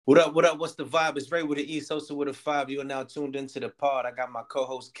What up? What up? What's the vibe? It's Ray with the East, hosted with a 5. You are now tuned into the pod. I got my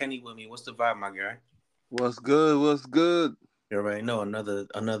co-host Kenny with me. What's the vibe, my guy? What's good? What's good? You already know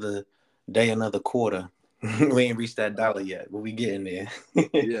another day, another quarter. We ain't reached that dollar yet, but we getting there.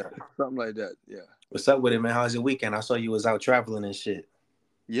 Yeah, something like that. Yeah. What's up with it, man? How's your weekend? I saw you was out traveling and shit.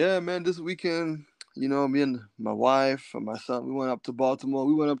 Yeah, man, this weekend, me and my wife and my son, we went up to Baltimore.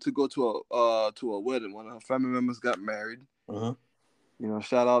 We went up to go to a wedding. One of her family members got married. Uh-huh.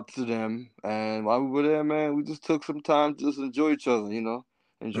 Shout out to them. And while we were there, man, we just took some time to just enjoy each other,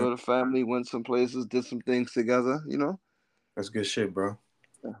 enjoy the family, went some places, did some things together. That's good shit, bro.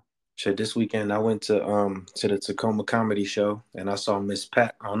 Yeah. Shit, this weekend I went to the Tacoma Comedy Show and I saw Miss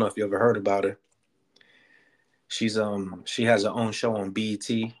Pat. I don't know if you ever heard about her. She has her own show on BET.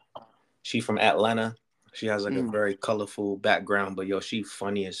 She from Atlanta. She has like a Mm. very colorful background, but yo, she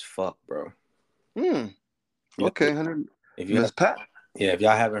funny as fuck, bro. Mm. You know, Okay, her name, if you Miss have, Pat. yeah, if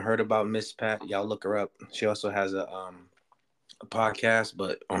y'all haven't heard about Miss Pat, y'all look her up. She also has a podcast,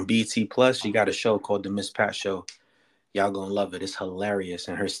 but on BT Plus, she got a show called the Miss Pat Show. Y'all gonna love it. It's hilarious,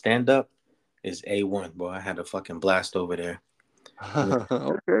 and her stand up is A1, boy. I had a fucking blast over there. And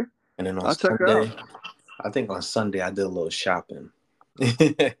Okay, then on I'll check it out. Sunday, I think on Sunday I did a little shopping.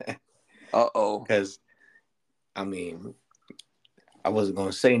 Uh-oh. Because I mean, I wasn't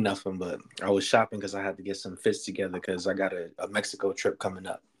gonna say nothing, but I was shopping because I had to get some fits together because I got a Mexico trip coming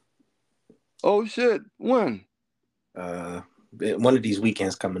up. Oh, shit. When? Uh, one of these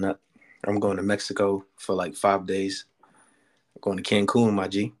weekends coming up. I'm going to Mexico for like 5 days. I'm going to Cancun, my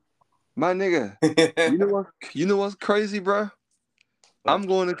G. My nigga, you know what? You know what's crazy, bro? What? I'm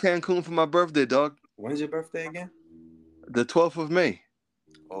going to Cancun for my birthday, dog. When's your birthday again? The 12th of May.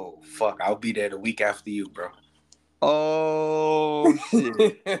 Oh fuck! I'll be there the week after you, bro. Oh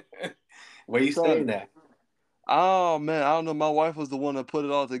shit, Where you son. staying at? Oh man, I don't know. My wife was the one that put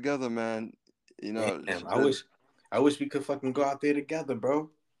it all together, man. She Damn, I said, wish, I wish we could fucking go out there together, bro.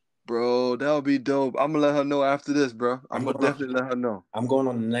 "Bro, that would be dope." I'm gonna let her know after this, bro. I'm I'm gonna going on. definitely let her know. I'm going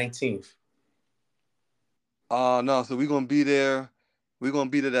on the 19th. No, so we're gonna be there. We're gonna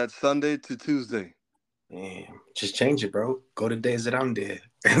be there that Sunday to Tuesday. Damn, just change it, bro. Go the days that I'm there.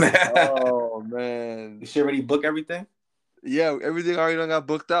 Oh man, You should already book everything. yeah, everything already done got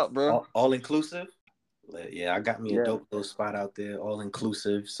booked out, bro. All inclusive. Yeah, I got me a Yeah. dope little spot out there, all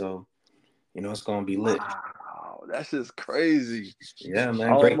inclusive. So it's gonna be lit. Wow, that's just crazy. Yeah,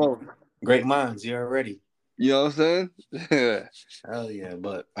 man. Almost. Great minds. You already. You know what I'm saying? Hell yeah.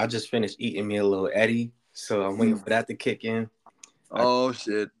 But I just finished eating me a little Eddie, so I'm waiting for that to kick in. I Oh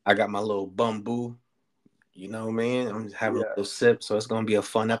shit. I got my little bamboo. You know, man. I'm just having a Yeah. little sip, so it's gonna be a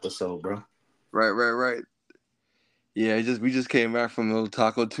fun episode, bro. Right. Yeah, we just came back from a little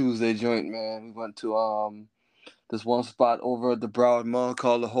Taco Tuesday joint, man. We went to this one spot over at the Broward Mall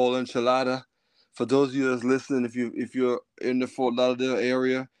called the Whole Enchilada. For those of you that's listening, if you're in the Fort Lauderdale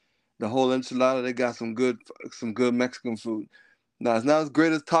area, the Whole Enchilada, they got some good Mexican food. Now it's not as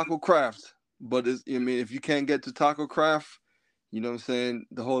great as Taco Craft, but if you can't get to Taco Craft, you know what I'm saying,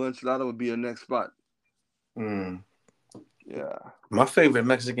 the Whole Enchilada would be your next spot. Mm. Yeah. My favorite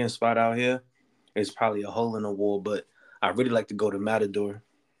Mexican spot out here is probably a hole in the wall, but I really like to go to Matador.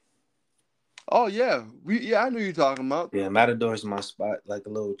 Oh yeah, I knew you were talking about. Yeah, Matador is my spot, like a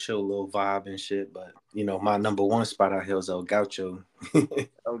little chill, little vibe and shit. But my number one spot out here is El Gaucho.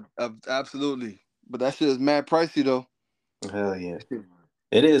 Absolutely, but that shit is mad pricey though. Hell yeah,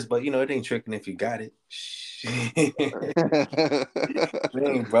 it is. But it ain't tricking if you got it. We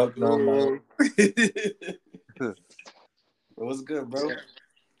ain't broke no more. What's good, bro?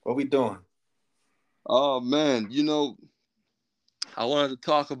 What we doing? Oh man, I wanted to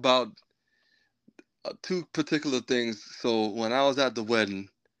talk about two particular things. So when I was at the wedding,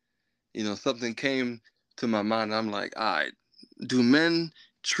 something came to my mind. I'm like, all right, do men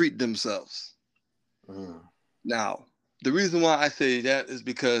treat themselves? Mm. Now, the reason why I say that is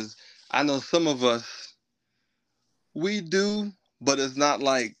because I know some of us, we do, but it's not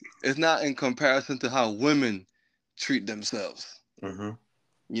in comparison to how women treat themselves. Mm-hmm.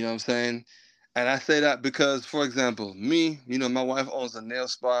 You know what I'm saying? And I say that because, for example, me, my wife owns a nail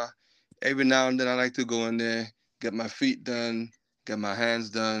spa. Every now and then I like to go in there, get my feet done, get my hands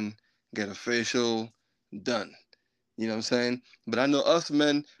done, get a facial done. You know what I'm saying? But I know us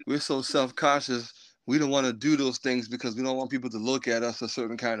men, we're so self-conscious, we don't want to do those things because we don't want people to look at us a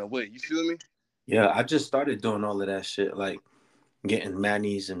certain kind of way. You feel me? Yeah, I just started doing all of that shit, like getting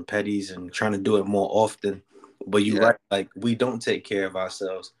manis and petties and trying to do it more often. But you're Yeah. right, like we don't take care of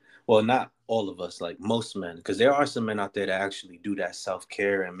ourselves. Well, not all of us, like most men, because there are some men out there that actually do that self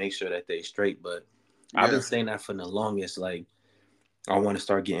care and make sure that they straight. But I've been Yeah. saying that for the longest. Like I want to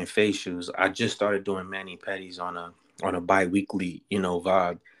start getting face shoes. I just started doing mani pedis on a bi-weekly,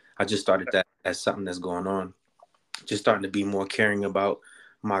 vibe. I just started that as something that's going on. Just starting to be more caring about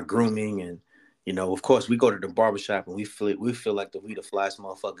my grooming and of course we go to the barbershop and we feel like we the flyest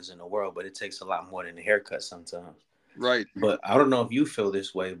motherfuckers in the world, but it takes a lot more than a haircut sometimes. Right. But I don't know if you feel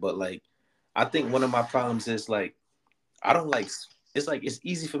this way, but like I think one of my problems is like I don't like it's like it's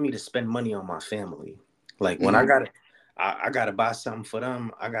easy for me to spend money on my family. Like when Mm, I gotta buy something for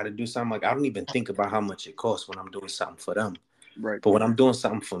them, I gotta do something like I don't even think about how much it costs when I'm doing something for them. right. But when I'm doing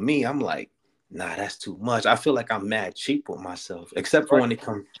something for me, I'm like, nah, that's too much. I feel like I'm mad cheap with myself, Right. except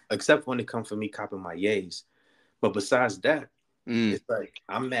when it comes for me copping my yays. But besides that, Mm, it's like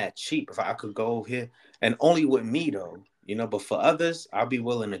I'm mad cheap. If I could go over here, and only with me though, But for others, I'll be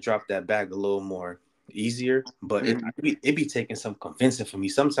willing to drop that bag a little more easier. But mm, it be taking some convincing for me.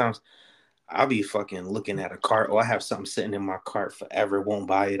 Sometimes I'll be fucking looking at a cart, or I have something sitting in my cart forever, won't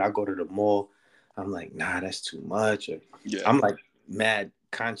buy it. I go to the mall, I'm like, nah, that's too much. Or yeah. I'm like mad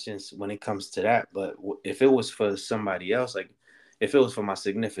conscious when it comes to that. But if it was for somebody else, like if it was for my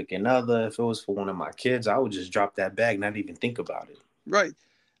significant other, if it was for one of my kids, I would just drop that bag, not even think about it. Right.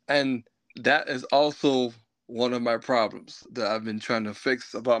 And that is also one of my problems that I've been trying to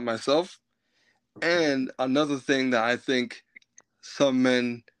fix about myself. And another thing that I think some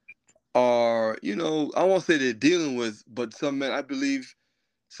men are, I won't say they're dealing with, but some men, I believe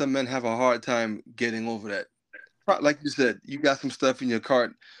some men have a hard time getting over that. Like you said, you got some stuff in your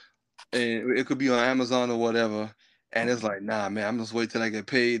cart, and it could be on Amazon or whatever, and it's like, nah, man, I'm just wait till I get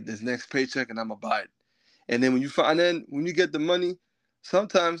paid this next paycheck, and I'm gonna buy it. And then when you get the money,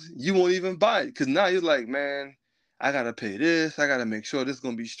 sometimes you won't even buy it because now you're like, man, I gotta pay this. I gotta make sure this is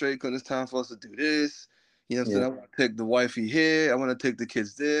gonna be straight because it's time for us to do this. You know what I'm Yeah. saying? I want to take the wifey here. I want to take the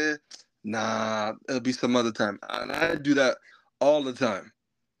kids there. Nah, it'll be some other time. And I do that all the time.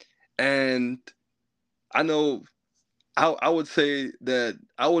 And I know I would say that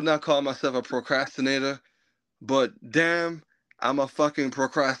I would not call myself a procrastinator, but damn, I'm a fucking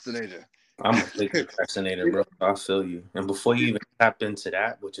procrastinator. I'm a big procrastinator, bro. I feel you. And before you even tap into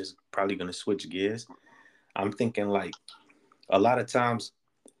that, which is probably gonna switch gears, I'm thinking like a lot of times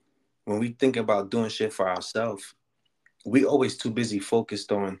when we think about doing shit for ourselves, we always too busy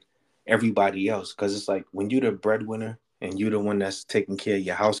focused on everybody else. Cause it's like when you're the breadwinner and you're the one that's taking care of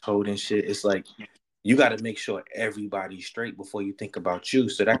your household and shit, it's like you got to make sure everybody's straight before you think about you.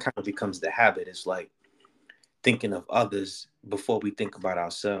 So that kind of becomes the habit. It's like thinking of others before we think about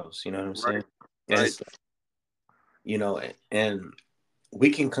ourselves. You know what I'm Right, saying? And right, it's and we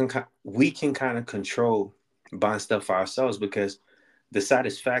can kind of control buying stuff for ourselves because the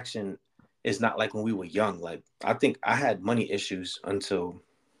satisfaction is not like when we were young. Like I think I had money issues until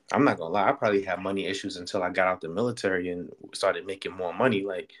I'm not gonna lie, I probably had money issues until I got out the military and started making more money.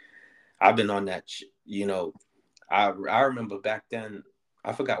 Like I've been on that, I remember back then,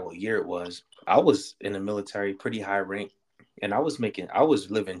 I forgot what year it was. I was in the military, pretty high rank, and I was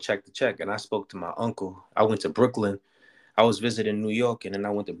living check to check. And I spoke to my uncle. I went to Brooklyn. I was visiting New York, and then I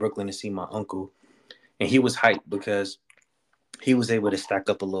went to Brooklyn to see my uncle. And he was hyped because he was able to stack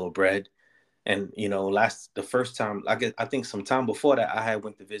up a little bread. And the first time, I think some time before that, I had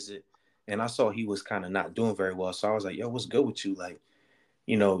went to visit, and I saw he was kind of not doing very well. So I was like, "Yo, what's good with you? Like,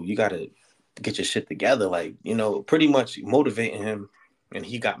 you gotta get your shit together." Like, pretty much motivating him, and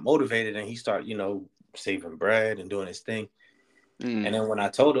he got motivated, and he started, saving bread and doing his thing. And mm, then when I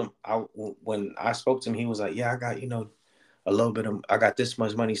told him, when I spoke to him, he was like, "Yeah, I got a little bit of, I got this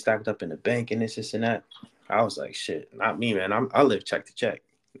much money stacked up in the bank and this and that." I was like, "Shit, not me, man. I live check to check."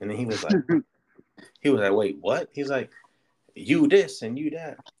 And then he was like, "Wait, what?" He's like, "You this and you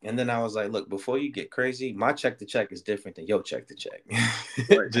that." And then I was like, "Look, before you get crazy, my check to check is different than your check to check.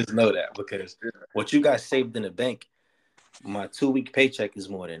 right, Just know that because yeah, what you got saved in the bank, my 2 week paycheck is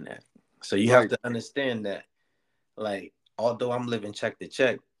more than that. So you have right, to understand that, like, although I'm living check to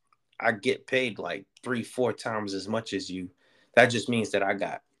check, I get paid like 3, 4 times as much as you. That just means that I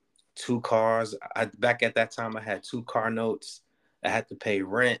got two cars. Back at that time, I had two car notes. I had to pay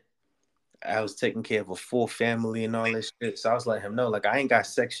rent. I was taking care of a full family and all this shit. So I was letting him know, like, I ain't got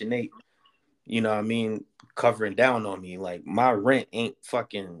Section 8, what I mean, covering down on me. Like, my rent ain't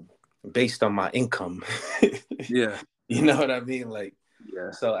fucking based on my income. yeah, You know what I mean? Like,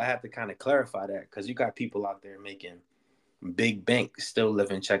 yeah, so I have to kind of clarify that because you got people out there making big bank still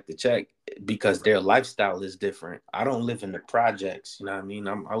living check to check because their lifestyle is different. I don't live in the projects, you know what I mean?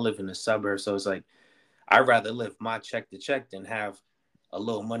 I live in the suburbs, so it's like I'd rather live my check to check than have a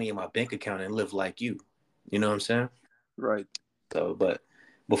little money in my bank account and live like you. You know what I'm saying? right. So, but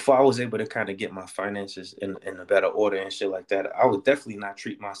before I was able to kind of get my finances in a better order and shit like that, I would definitely not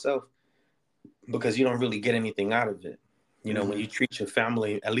treat myself because you don't really get anything out of it. You know, when Mm-hmm. you treat your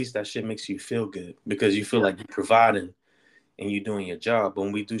family, at least that shit makes you feel good because you feel Yeah. like you're providing and you're doing your job. But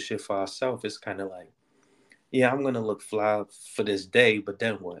when we do shit for ourselves, it's kind of like, yeah, I'm gonna look fly for this day, but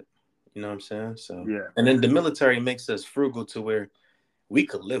then what? You know what I'm saying? So, Yeah. and then the military makes us frugal to where we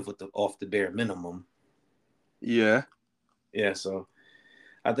could live with the off the bare minimum. Yeah. Yeah, so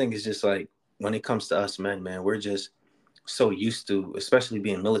I think it's just like when it comes to us men, man, we're just so used to, especially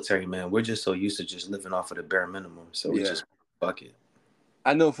being military, man, we're just so used to just living off of the bare minimum. So we Yeah. just fuck it.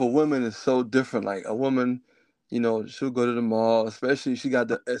 I know for women it's so different. Like a woman, she'll go to the mall, especially if she got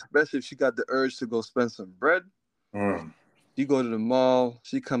the urge to go spend some bread. Mm, She go to the mall,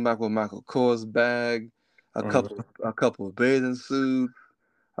 she come back with Michael Kors bag, a mm, couple a couple of bathing suits,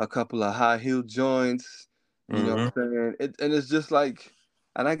 a couple of high heel joints. You know mm, what I'm saying? And it's just like,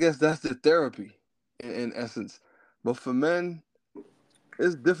 and I guess that's the therapy in essence. But for men,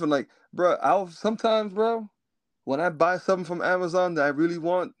 it's different. Like, bro, sometimes, bro, when I buy something from Amazon that I really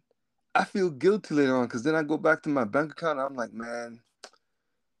want, I feel guilty later on because then I go back to my bank account and I'm like, man,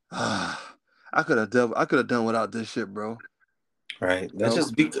 I could have done without this shit, bro. right. You That's know?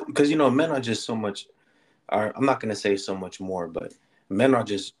 just because men are just so much. Are I'm not gonna say so much more, but men are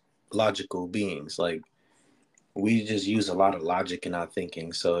just logical beings. Like we just use a lot of logic in our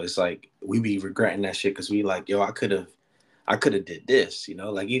thinking. So it's like we be regretting that shit because we like, yo, I could have did this. You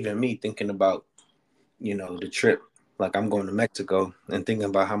know, like even me thinking about the trip. Like I'm going to Mexico and thinking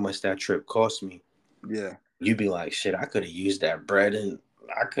about how much that trip cost me. Yeah. You'd be like, shit, I could have used that bread and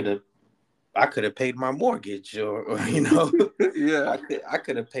I could have I could have paid my mortgage or Yeah. I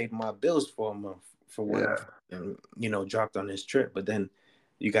could have paid my bills for a month for what I Yeah. dropped on this trip. But then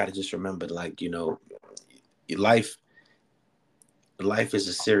you got to just remember, like life life is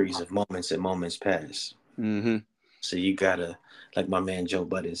a series of moments and moments pass. Mm-hmm. So you gotta, like my man Joe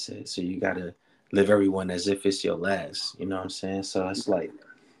Budden said, so you gotta live everyone as if it's your last. You know what I'm saying? So it's like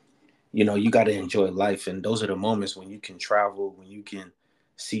you got to enjoy life. And those are the moments when you can travel, when you can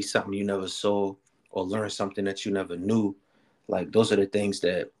see something you never saw or learn something that you never knew. Like those are the things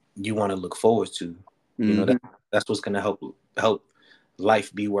that you want to look forward to. You know, Mm-hmm. that's what's going to help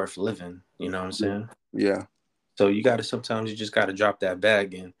life be worth living. You know what I'm Yeah. saying? Yeah. So sometimes you just got to drop that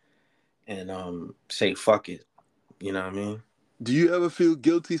bag and say, fuck it. You know what I mean? Do you ever feel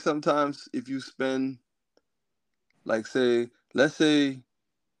guilty sometimes if you spend, like, let's say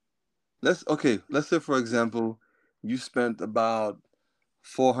for example, you spent about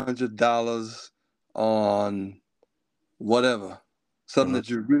 $400 on whatever, Mhm. something that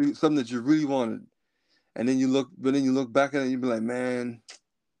you really wanted, and then you look back at it and you be like, man,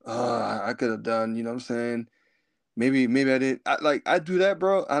 I could have done, you know what I'm saying? Maybe I didn't. I do that,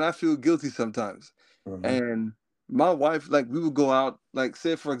 bro, and I feel guilty sometimes. Mhm. And my wife, like, we would go out, like,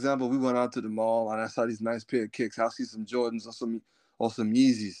 say for example, we went out to the mall and I saw these nice pair of kicks. I'll see some Jordans or some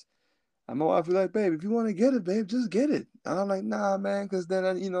Yeezys. And my wife be like, babe, if you want to get it, babe, just get it. And I'm like, nah, man, because then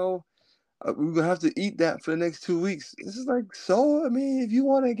we're gonna have to eat that for the next 2 weeks. It's just like, so I mean, if you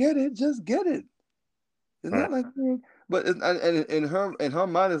want to get it, just get it. It's Right. not like, but and in her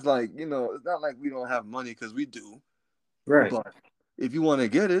mind, it's like, it's not like we don't have money because we do. Right. But if you want to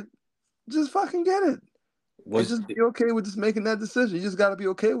get it, just fucking get it, and Was just be okay with just making that decision. You just got to be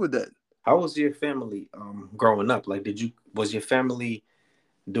okay with that. How was your family growing up? Like, was your family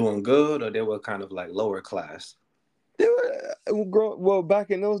doing good, or they were kind of like lower class? Well,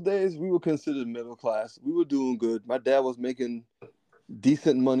 back in those days, we were considered middle class. We were doing good. My dad was making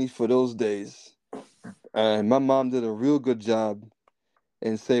decent money for those days, and my mom did a real good job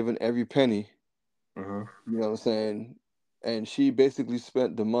in saving every penny. Hmm. You know what I'm saying? And she basically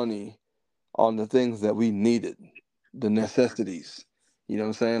spent the money on the things that we needed, the necessities. You know what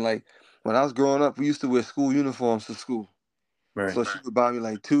I'm saying? Like when I was growing up, we used to wear school uniforms to school. Right. So she would buy me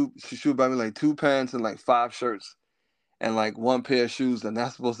like two pants and like five shirts and like one pair of shoes, and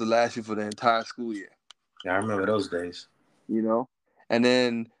that's supposed to last you for the entire school year. Yeah, I remember those days. You know? And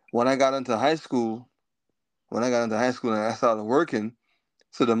then when I got into high school and I started working,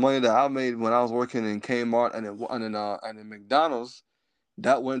 so the money that I made when I was working in Kmart and in McDonald's,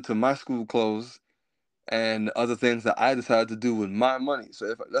 that went to my school clothes and other things that I decided to do with my money. So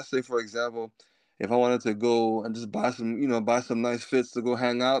if let's say for example, if I wanted to go and just buy some nice fits to go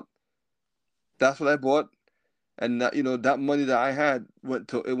hang out, that's what I bought, and that money that I had went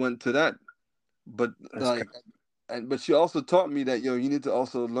to that. But That's like, but she also taught me that you need to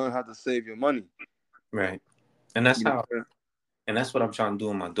also learn how to save your money. right. And that's You know how, what and that's what I'm trying to do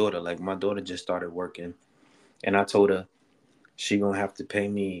with my daughter. Like my daughter just started working, and I told her she gonna have to pay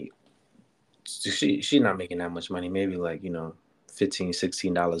me. She not making that much money. Maybe like, 15,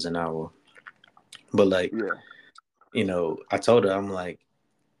 $16 an hour. But like, Yeah. I told her, I'm like,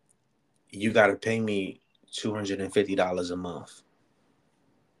 you got to pay me $250 a month.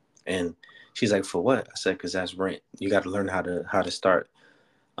 And she's like, for what? I said, because that's rent. You got to learn how to start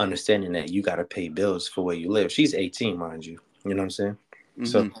understanding that you got to pay bills for where you live. She's 18, mind you. You know what I'm saying?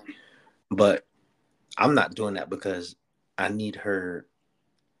 So, Mm-hmm. but I'm not doing that because I need her.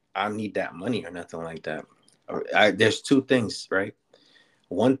 I need that money or nothing like that. There's two things, right?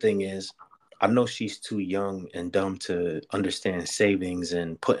 One thing is, I know she's too young and dumb to understand savings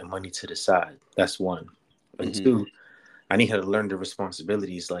and putting money to the side. That's one. And Mm-hmm. two, I need her to learn the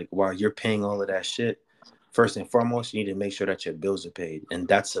responsibilities. Like while you're paying all of that shit, first and foremost, you need to make sure that your bills are paid. And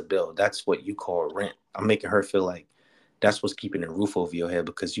that's a bill. That's what you call rent. I'm making her feel like that's what's keeping a roof over your head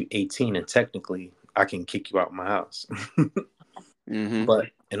because you 18 and technically I can kick you out my house. Mm-hmm. But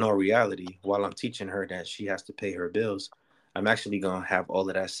in all reality, while I'm teaching her that she has to pay her bills, I'm actually going to have all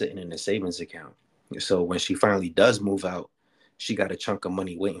of that sitting in the savings account. So when she finally does move out, she got a chunk of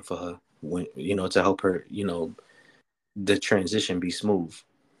money waiting for her when, to help her, the transition be smooth.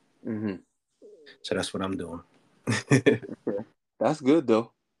 Mm-hmm. So that's what I'm doing. Okay. That's good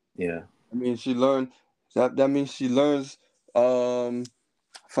though. Yeah. I mean, she learned that means she learns um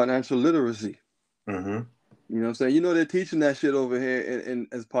financial literacy. Mm-hmm. You know what I'm saying? You know they're teaching that shit over here in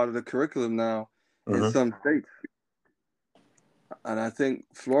as part of the curriculum now in Mm-hmm. some states. And I think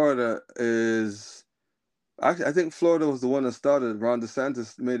Florida is actually I think Florida was the one that started. Ron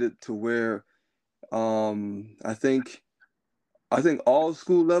DeSantis made it to where I think all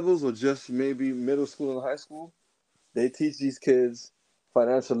school levels or just maybe middle school and high school, they teach these kids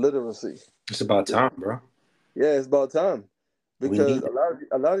financial literacy. It's about time, bro. Yeah, it's about time We because need it.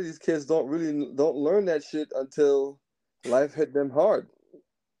 a lot of these kids don't learn that shit until life hit them hard.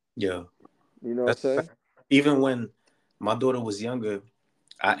 Yeah. You know what I'm That's saying? even when my daughter was younger,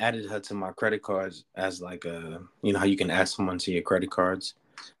 I added her to my credit cards as like how you can add someone to your credit cards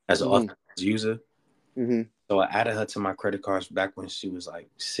as an Hmm. authorized user. Hmm. So I added her to my credit cards back when she was like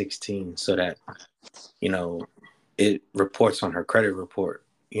 16 so that, you know, it reports on her credit report.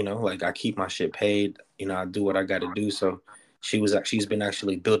 Like I keep my shit paid, I do what I got to do. So she's been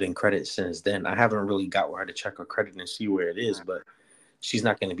actually building credit since then. I haven't really got with her to check her credit and see where it is, but she's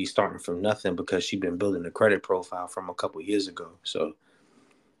not going to be starting from nothing because she's been building a credit profile from a couple years ago. So,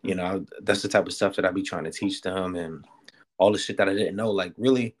 that's the type of stuff that I be trying to teach them and all the shit that I didn't know. Like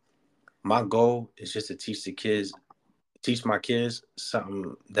really, my goal is just to teach my kids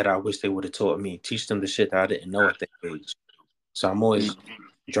something that I wish they would have taught me. Teach them the shit that I didn't know at that age. So I'm always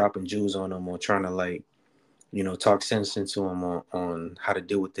dropping jewels on them or trying to like, talk sense into them on how to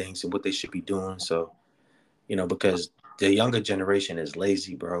deal with things and what they should be doing. So, because the younger generation is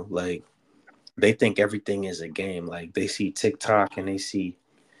lazy, bro. Like they think everything is a game. Like they see TikTok and they see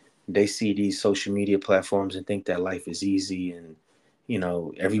these social media platforms and think that life is easy and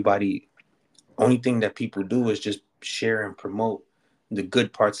everybody only thing that people do is just share and promote the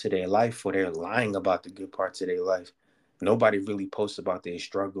good parts of their life or they're lying about the good parts of their life. Nobody really posts about their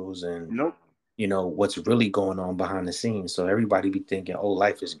struggles and Nope. what's really going on behind the scenes. So everybody be thinking, oh,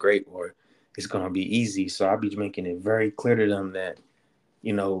 life is great or it's gonna be easy. So I'll be making it very clear to them that,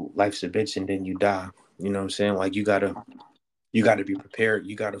 life's a bitch and then you die. You know what I'm saying? Like you gotta be prepared.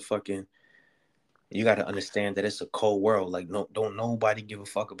 You gotta understand that it's a cold world. Like no don't nobody give a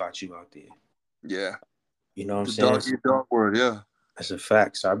fuck about you out there. Yeah. You know what I'm The saying? dog eat dog word. Yeah. That's a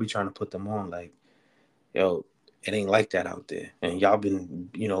fact. So I be trying to put them on like, yo, it ain't like that out there. And y'all been,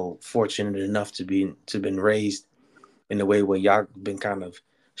 fortunate enough to been raised in the way where y'all been kind of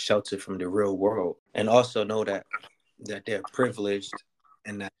sheltered from the real world. And also know that they're privileged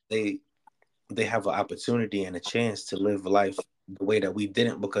and that they have an opportunity and a chance to live life the way that we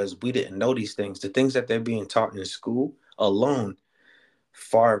didn't because we didn't know these things. The things that they're being taught in school alone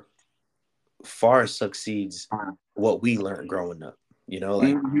far far succeeds what we learned growing up.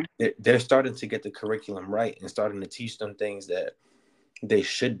 Like Hmm. they're starting to get the curriculum right and starting to teach them things that they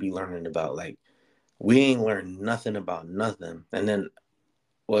should be learning about. Like we ain't learned nothing about nothing. And then,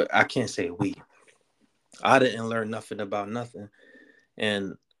 well, I can't say we. I didn't learn nothing about nothing.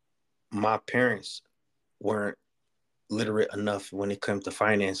 And my parents weren't literate enough when it comes to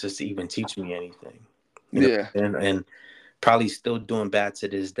finances to even teach me anything. Yeah. And probably still doing bad to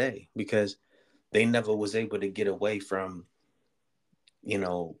this day because they never was able to get away you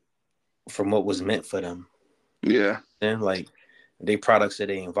know, from what was meant for them. Yeah. And like they products of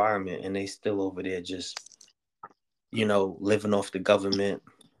the environment and they still over there just, living off the government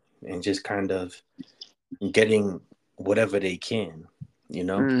and just kind of getting whatever they can, you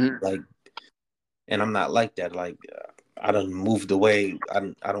know? Mm-hmm. Like, and I'm not like that. Like, I done moved away.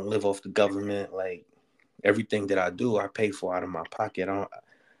 I don't live off the government. Like, everything that I do, I pay for out of my pocket.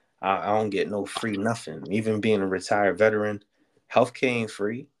 I don't get no free nothing. Even being a retired veteran, healthcare ain't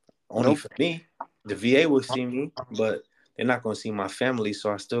free. Only Nope. for me. The VA will see me, but they're not gonna see my family.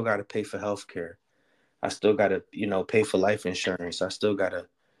 So I still gotta pay for healthcare. I still gotta, pay for life insurance. I still gotta,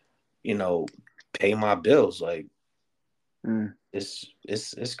 you know, pay my bills. Like Mm.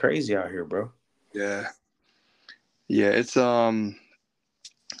 it's crazy out here, bro. Yeah. Yeah. It's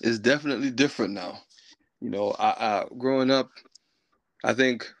definitely different now. I growing up, I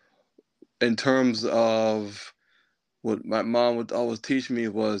think in terms of what my mom would always teach me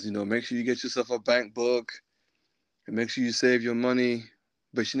was, make sure you get yourself a bank book and make sure you save your money.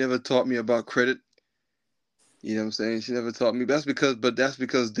 But she never taught me about credit. You know what I'm saying? She never taught me. That's because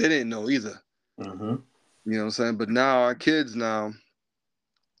they didn't know either. Mm-hmm. You know what I'm saying? But now our kids now,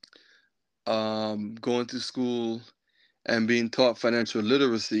 going to school and being taught financial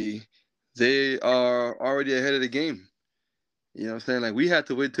literacy, they are already ahead of the game. You know what I'm saying? Like we had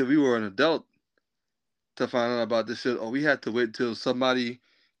to wait till we were an adult to find out about this shit, or we had to wait till somebody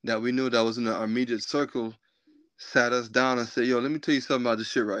that we knew that was in our immediate circle sat us down and said, "Yo, let me tell you something about this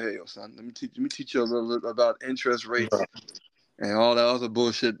shit right here, yo, son. Let me teach you a little bit about interest rates and all that other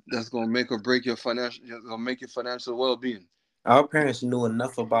bullshit that's gonna make or break your financial well being." Our parents knew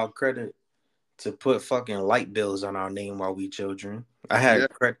enough about credit to put fucking light bills on our name while we children. I Yeah. had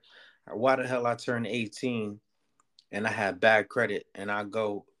credit. Why the hell I turned 18 and I had bad credit and I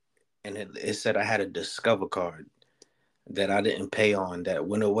go and it said I had a Discover card that I didn't pay on that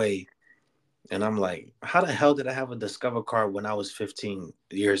went away. And I'm like, how the hell did I have a Discover card when I was 15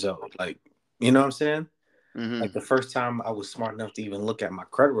 years old? Like, you know what I'm saying? Like Mm-hmm. the first time I was smart enough to even look at my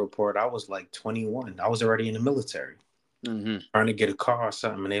credit report, I was like 21. I was already in the military Mm-hmm. trying to get a car or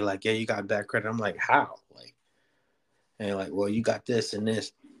something. And they like, yeah, you got bad credit. I'm like, how? Like, and they're like, well, you got this and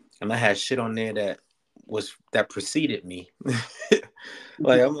this. And I had shit on there that preceded me.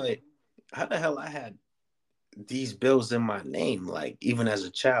 Like, I'm like, how the hell I had these bills in my name, like even as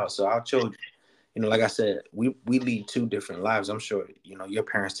a child. So our children, like I said, we lead two different lives. I'm sure, your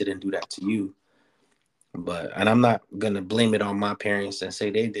parents didn't do that to you. And I'm not gonna blame it on my parents and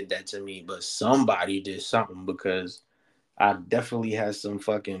say they did that to me, but somebody did something because I definitely had some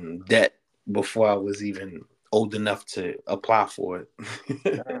fucking debt before I was even old enough to apply for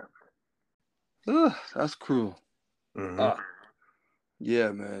it. Ugh, that's cruel. Hmm. Ah,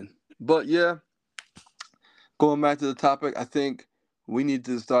 yeah, man. But yeah, going back to the topic, I think we need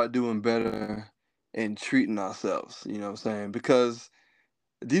to start doing better in treating ourselves. You know what I'm saying? Because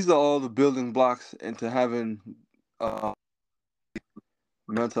these are all the building blocks into having uh,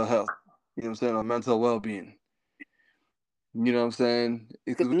 mental health. You know what I'm saying? Or mental well-being. You know what I'm saying?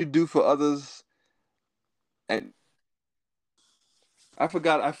 Because when you do for others, and I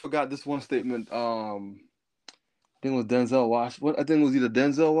forgot this one statement. I think it was Denzel Washington. I think it was either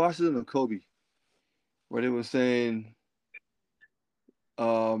Denzel Washington or Kobe, where they were saying,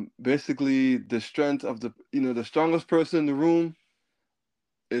 basically the strength of the strongest person in the room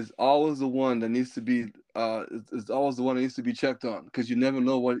is always the one that needs to be is always the one that needs to be checked on because you never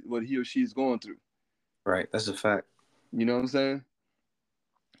know what he or she is going through. Right, that's a fact. You know what I'm saying?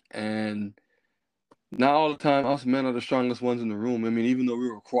 And not all the time us men are the strongest ones in the room. I mean, even though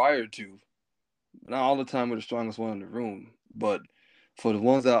we're required to, not all the time we're the strongest one in the room. But for the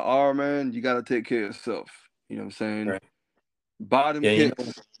ones that are, man, you gotta take care of yourself. You know what I'm saying? Right. Bottom Yeah,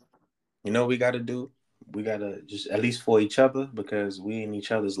 kicks. what we got to do? We got to just at least for each other because we in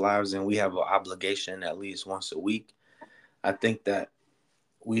each other's lives and we have an obligation at least once a week. I think that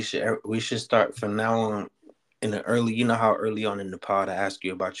we should start from now on in the early. You know how early on in the pod I ask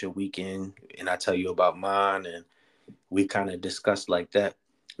you about your weekend and I tell you about mine and we kind of discuss like that.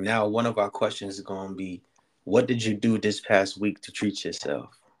 Now one of our questions is going to be, what did you do this past week to treat yourself?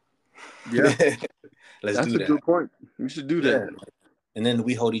 Yeah, Let's that's do a good that. point. We should do that. Yeah. And then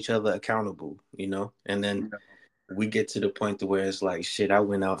we hold each other accountable, and then Yeah. we get to the point to where it's like, shit, I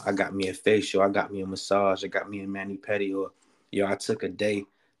went out, I got me a facial, I got me a massage, I got me a mani pedi, or I took a day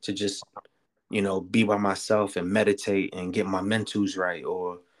to just, be by myself and meditate and get my mentals right,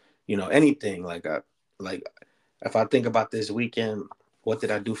 or, anything like if I think about this weekend, what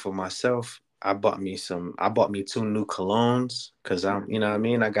did I do for myself? I bought me two new colognes because you know what I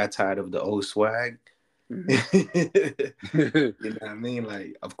mean? I got tired of the old swag. Mm-hmm. You know what I mean?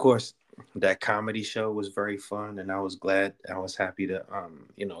 Like, of course, that comedy show was very fun, and I was happy to,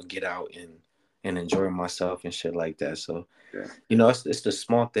 get out and enjoy myself and shit like that. So, Yeah. it's the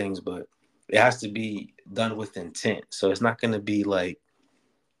small things, but it has to be done with intent. So it's not going to be like,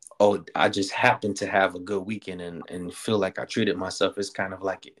 oh, I just happened to have a good weekend and feel like I treated myself. It's kind of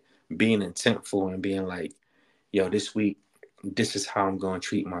like being intentful and being like, yo, this week, this is how I'm going to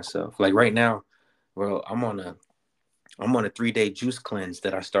treat myself. Like right now, bro, I'm on a 3-day juice cleanse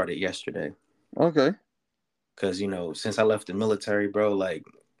that I started yesterday. Okay. Cause since I left the military, bro, like,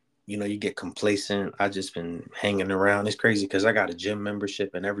 you get complacent. I just been hanging around. It's crazy because I got a gym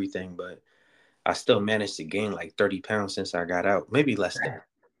membership and everything, but I still managed to gain like 30 pounds since I got out. Maybe less than.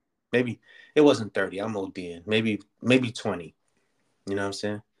 Maybe it wasn't 30. I'm ODing. Maybe 20. You know what I'm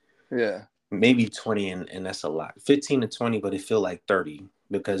saying? Yeah. Maybe 20, and that's a lot. 15 to 20, but it feel like 30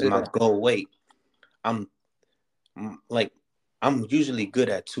 because my Yeah. goal weight, I'm like, I'm usually good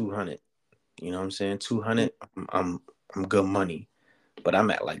at 200. You know what I'm saying? 200, I'm good money, but I'm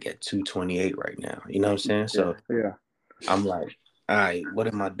at 228 right now. You know what I'm saying? Yeah. So Yeah. I'm like, all right, what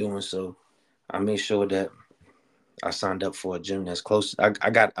am I doing? So I made sure that I signed up for a gym that's close.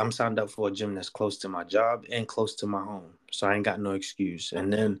 I'm signed up for a gym that's close to my job and close to my home. So I ain't got no excuse.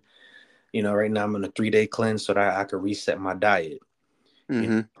 And then, right now I'm on a 3-day cleanse so that I can reset my diet. You know,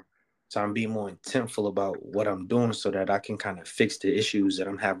 Mm-hmm. so I'm being more intentful about what I'm doing so that I can kind of fix the issues that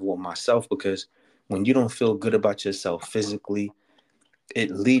I'm having with myself. Because when you don't feel good about yourself physically,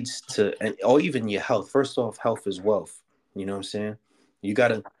 it leads to, or even your health. First off, health is wealth. You know what I'm saying? You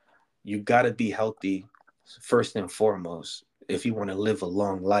gotta you gotta be healthy first and foremost if you want to live a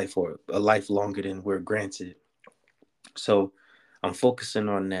long life or a life longer than we're granted. So I'm focusing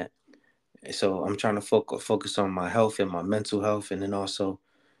on that. So I'm trying to focus on my health and my mental health, and then also,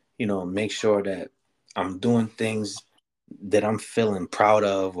 make sure that I'm doing things that I'm feeling proud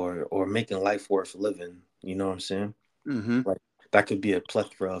of, or making life worth living. You know what I'm saying? Mm-hmm. Like that could be a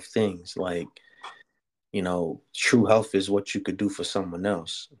plethora of things. Like, true health is what you could do for someone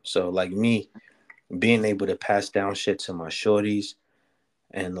else. So like me, being able to pass down shit to my shorties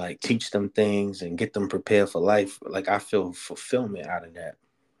and like teach them things and get them prepared for life, like I feel fulfillment out of that.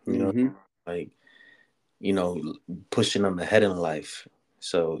 You know, Mm-hmm. like, you know, pushing them ahead in life.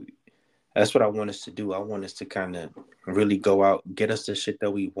 So that's what I want us to do. I want us to kind of really go out, get us the shit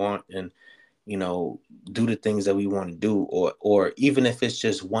that we want, and do the things that we want to do, or even if it's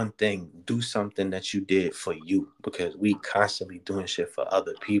just one thing, do something that you did for you, because we constantly doing shit for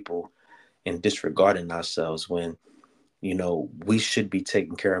other people and disregarding ourselves when we should be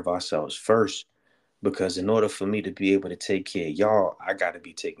taking care of ourselves first, because in order for me to be able to take care of y'all, I got to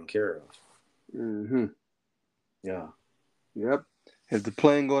be taken care of. Mm-hmm. Yeah. Yep. If the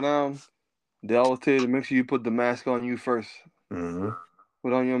plane go down, they always tell you to make sure you put the mask on you first. Mm-hmm.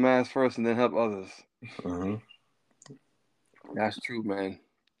 Put on your mask first and then help others. Mm-hmm. That's true, man.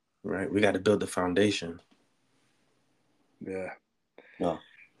 Right, we got to build the foundation. Yeah. Yeah.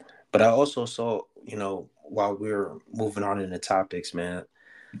 But I also saw, while we're moving on in the topics, man,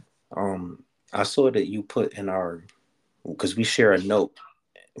 I saw that you put in our, because we share a note.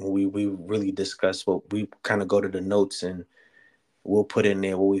 We really discuss what we kind of go to the notes, and we'll put in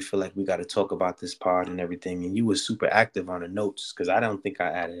there what we feel like we got to talk about this pod and everything. And you was super active on the notes, because I don't think I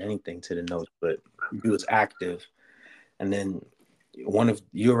added anything to the notes, but you was active. And then one of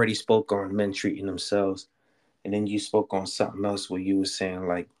you already spoke on men treating themselves, and then you spoke on something else where you was saying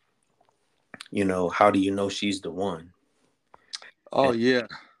like, how do you know she's the one? Oh And yeah.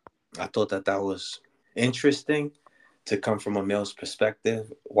 I thought that was interesting to come from a male's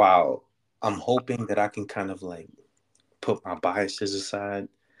perspective, while I'm hoping that I can kind of like put my biases aside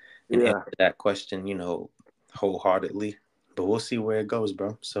and Yeah. answer that question, wholeheartedly. But we'll see where it goes,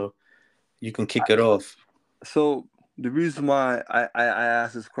 bro. So you can kick it off. So the reason why I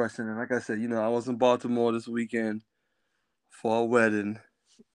asked this question, and like I said, I was in Baltimore this weekend for a wedding,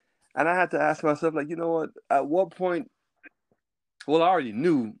 and I had to ask myself, like, you know what? At what point? Well, I already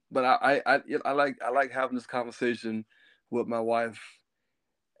knew, but I like having this conversation with my wife,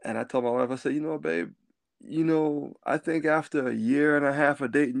 and I told my wife, I said, you know, babe, I think after a year and a half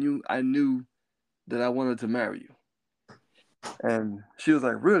of dating you, I knew that I wanted to marry you, and she was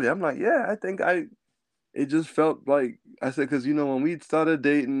like, really? I'm like, yeah, I think I. It just felt like I said, because when we started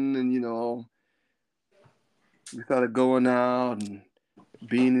dating and we started going out and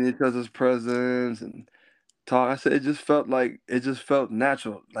being in each other's presence and talk. I said it just felt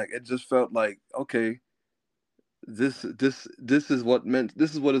natural. Like it just felt like okay, this is what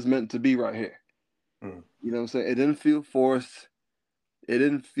it's meant to be right here. Mm, You know what I'm saying? It didn't feel forced. It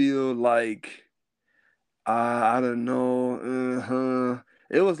didn't feel like I don't know.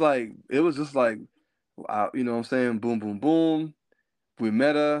 It was just like you know what I'm saying? Boom, boom, boom. We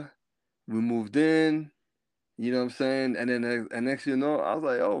met her. We moved in. You know what I'm saying? And then and next you know, I was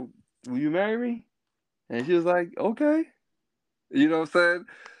like, oh. will you marry me? And she was like, okay. You know what I'm saying?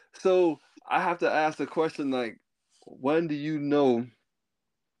 So I have to ask the question like, when do you know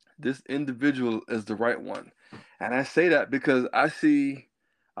this individual is the right one? And I say that because I see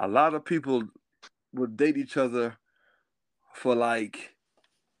a lot of people would date each other for like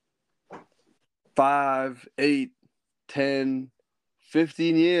 5, 8, 10,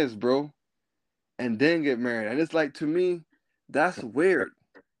 15 years, bro, and then get married. And it's like, to me, that's weird.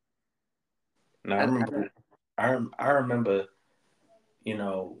 Now I And remember, I remember, you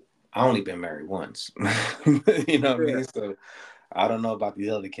know, I only been married once. You know what I yeah. mean? So I don't know about these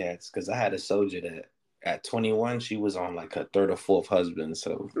other cats because I had a soldier that at 21 she was on like her third or fourth husband.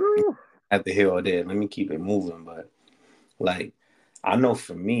 So Woo. at the hill there, let me keep it moving. But like, I know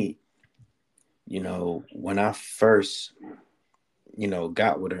for me, when I first,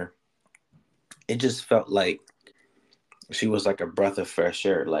 got with her, it just felt like she was like a breath of fresh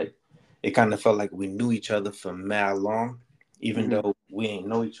air. Like it kind of felt like we knew each other for mad long, even Mhm. though we ain't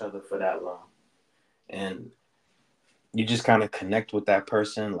know each other for that long. And you just kind of connect with that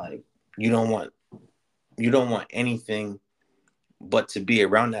person. Like you don't want you don't want anything but to be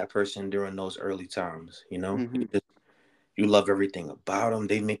around that person during those early times. Mhm. You love everything about them.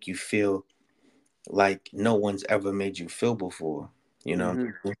 They make you feel like no one's ever made you feel before. You know.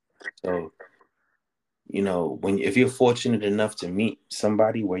 Mhm. So when if you're fortunate enough to meet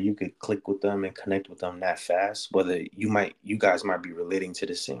somebody where you could click with them and connect with them that fast, whether you guys might be relating to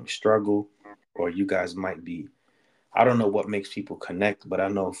the same struggle, or you guys might be, I don't know what makes people connect, but I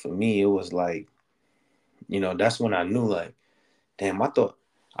know for me it was like, that's when I knew, like, damn, I thought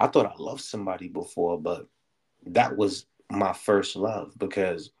I loved somebody before, but that was my first love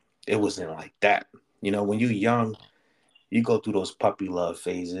because it wasn't like that. When you're young, you go through those puppy love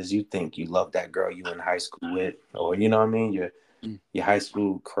phases. You think you love that girl you in high school with, or you know what I mean, your high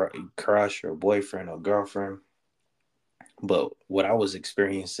school crush or boyfriend or girlfriend. But what I was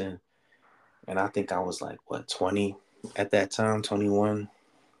experiencing, and I think I was like, what, 20 at that time, 21,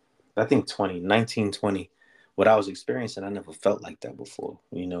 I think 20, 19, 20. What I was experiencing, I never felt like that before,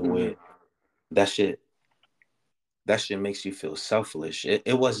 Mhm. where that shit, that shit makes you feel selfish.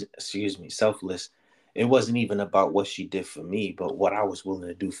 It wasn't, excuse me, selfless. It wasn't even about what she did for me, but what I was willing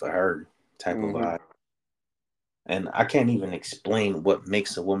to do for her type of Mhm. vibe. And I can't even explain what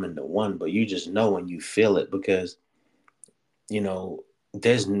makes a woman the one, but you just know and you feel it because, you know,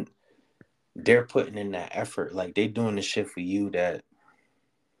 there's they're putting in that effort. Like they doing the shit for you that,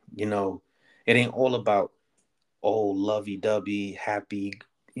 you know, it ain't all about lovey dovey, happy,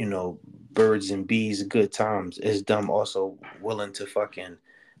 birds and bees, good times. It's them also willing to fucking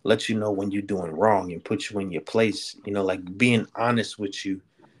let you know when you're doing wrong and put you in your place, like being honest with you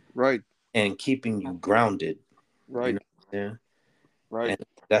Right. and keeping you grounded, you Right. know what I'm saying? Right. And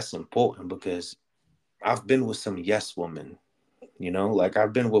that's important because I've been with some yes women, like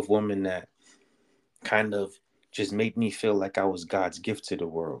I've been with women that kind of just made me feel like I was God's gift to the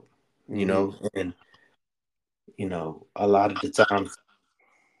world, Mhm. and a lot of the times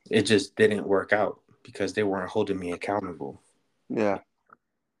it just didn't work out because they weren't holding me accountable. Yeah.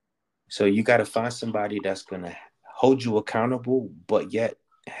 So you got to find somebody that's going to hold you accountable, but yet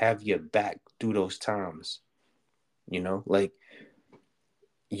have your back through those times. Like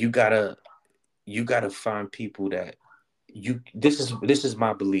you gotta you gotta find people that this is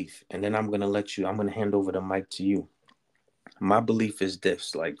my belief, and then I'm gonna hand over the mic to you. My belief is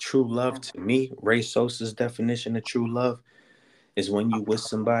this: like true love to me, Ray Sosa's definition of true love is when you with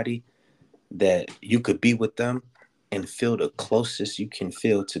somebody that you could be with them and feel the closest you can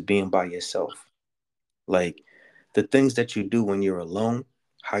feel to being by yourself. Like the things that you do when you're alone,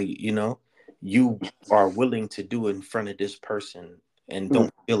 how you are willing to do it in front of this person and Mhm.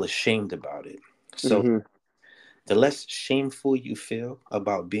 don't feel ashamed about it. So Mhm. the less shameful you feel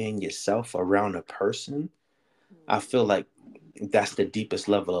about being yourself around a person, I feel like that's the deepest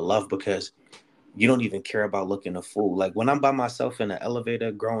level of love because you don't even care about looking a fool. Like when I'm by myself in the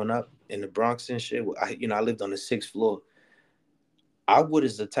elevator growing up in the Bronx and shit, I lived on the sixth floor. I would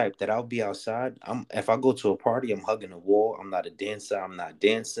is the type that I'll be outside. If I go to a party, I'm hugging a wall. I'm not a dancer. I'm not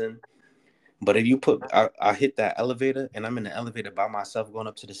dancing. But if I hit that elevator and I'm in the elevator by myself going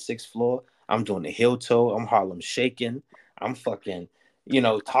up to the sixth floor, I'm doing the heel toe. I'm Harlem shaking. I'm fucking,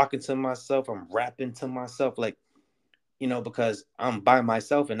 talking to myself. I'm rapping to myself. Like, because I'm by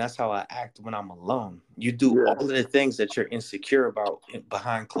myself and that's how I act when I'm alone. You do all Yeah. of the things that you're insecure about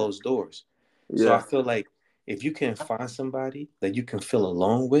behind closed doors. So I Yeah. feel like if you can find somebody that you can feel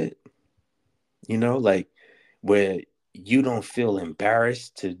alone with, like where you don't feel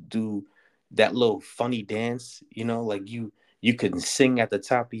embarrassed to do that little funny dance, like you can sing at the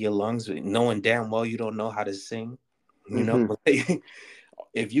top of your lungs, knowing damn well you don't know how to sing. You know, Mm-hmm. but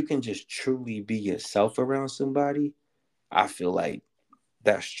if you can just truly be yourself around somebody, I feel like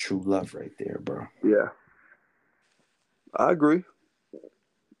that's true love right there, bro. Yeah, I agree.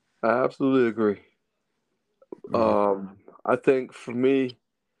 I absolutely agree. Mm. I think for me,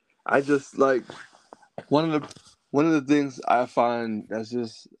 I just like one of the one of the things I find that's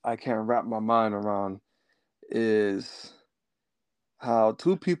just I can't wrap my mind around is how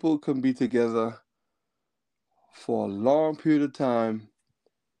two people can be together for a long period of time,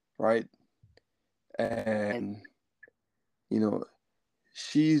 right? And you know,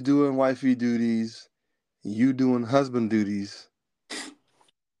 she's doing wifey duties, you doing husband duties.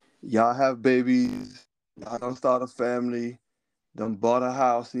 Y'all have babies. Y'all don't start a family. Done bought a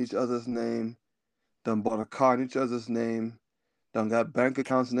house in each other's name. Done bought a car in each other's name. Done got bank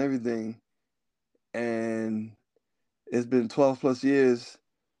accounts and everything. And it's been 12 plus years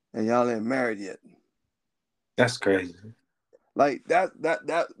and y'all ain't married yet. That's crazy. Like that's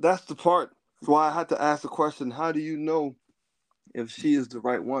the part. That's why I had to ask the question, how do you know if she is the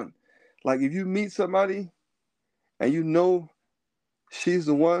right one? Like if you meet somebody and you know she's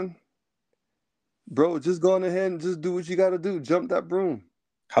the one, bro, just go on ahead and just do what you gotta do. Jump that broom.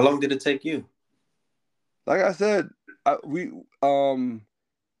 How long did it take you? Like I said, I, we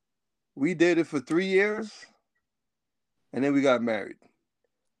dated for 3 years and then we got married.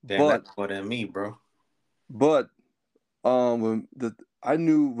 Damn, But that's more than me, bro. but when the I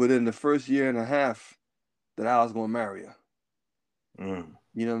knew within the first year and a half that I was gonna marry her. Mm.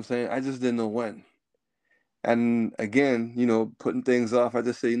 You know what I'm saying? I just didn't know when. And again, putting things off, I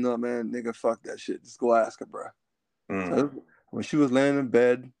just say, man, nigga, fuck that shit. Just go ask her, bro. Mm. So when she was laying in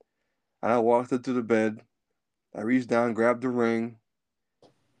bed, and I walked her to the bed, I reached down, grabbed the ring,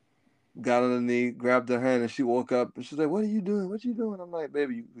 got on the knee, grabbed her hand, and she woke up and she's like, "What are you doing? What you doing?" I'm like,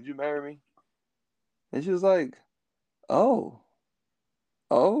 "Baby, would you marry me?" And she was like, "Oh,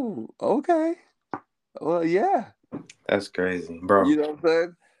 oh, okay. Well, yeah." That's crazy, bro. You know what I'm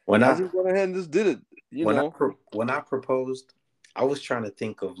saying? When I I just went ahead and just did it. You when I know. when I proposed, I was trying to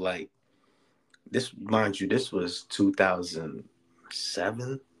think of like this. Mind you, this was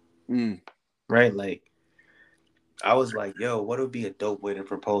 2007, Mm. right? Like I was like, yo, what would be a dope way to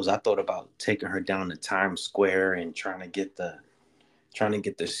propose? I thought about taking her down to Times Square and trying to get the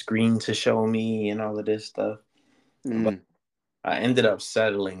screen to show me and all of this stuff. But Mm. I ended up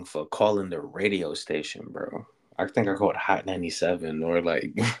settling for calling the radio station, bro. I think I called Hot 97 or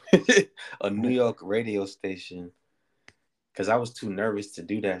like a New York radio station because I was too nervous to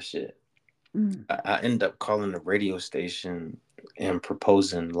do that shit. Mm. I ended up calling the radio station and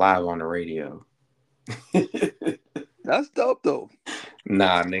proposing live on the radio. That's dope though.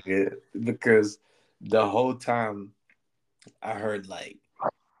 Nah, nigga, because the whole time I heard like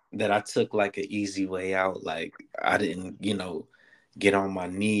that I took like an easy way out. Like I didn't, get on my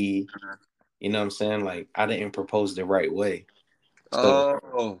knee. You know what I'm saying? Like I didn't propose the right way. So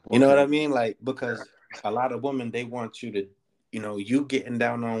Oh, you know what okay. I mean? Like because a lot of women they want you to, you getting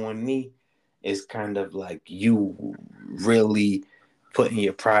down on one knee is kind of like you really putting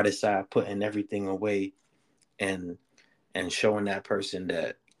your pride aside, putting everything away, and showing that person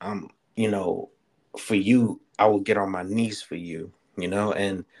that for you, I will get on my knees for you,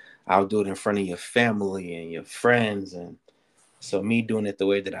 and I'll do it in front of your family and your friends. And so me doing it the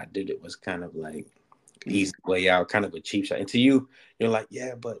way that I did it was kind of like Mm. easy way out, kind of a cheap shot. And to you, you're like,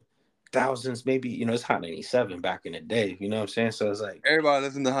 yeah, but thousands, maybe, it's Hot 97 back in the day, you know what I'm saying? So it's like, Everybody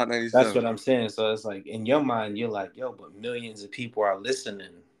listen to Hot that's 97. what I'm saying. So it's like in your mind, you're like, yo, but millions of people are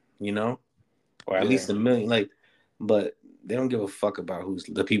listening, you know? Or at Yeah. least a million. Like, but they don't give a fuck about who's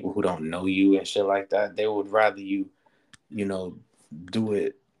the people who don't know you and shit like that. They would rather you, you know, do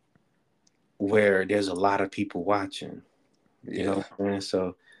it where there's a lot of people watching. You know Yeah. what I'm saying?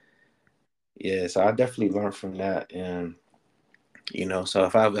 So yeah, so I definitely learned from that. And so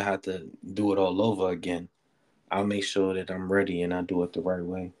if I ever had to do it all over again, I'll make sure that I'm ready and I do it the right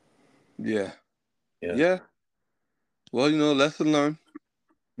way. Yeah. Yeah. Yeah. Well, lesson learned.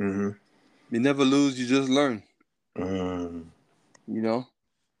 Mm-hmm. You never lose, you just learn, Mm. you know?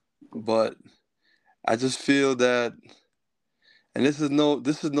 But I just feel that, and this is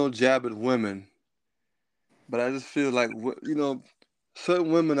no jab at women, but I just feel like,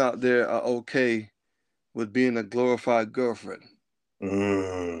 certain women out there are okay with being a glorified girlfriend.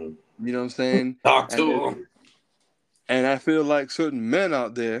 Mm. You know what I'm saying? Talk And to him. and I feel like certain men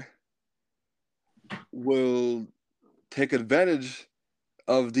out there will take advantage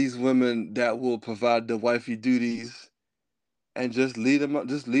of these women that will provide the wifey duties and just lead them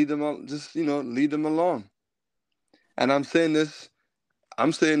along. And I'm saying this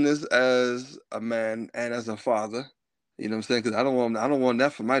as a man and as a father. You know what I'm saying? Because I don't want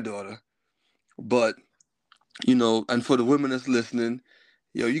that for my daughter. But and for the women that's listening,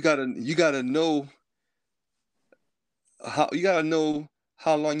 you gotta know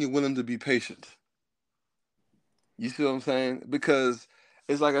how long you're willing to be patient. You see what I'm saying? Because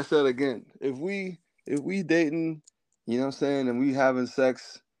it's like I said again, if we dating, you know what I'm saying, and we having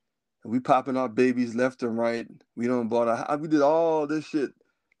sex, and we popping our babies left and right, we don't bought we did all this shit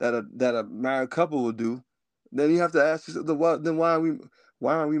that a married couple would do, then you have to ask yourself, what? Then why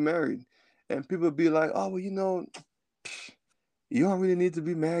aren't we married? And people be like, oh well, you don't really need to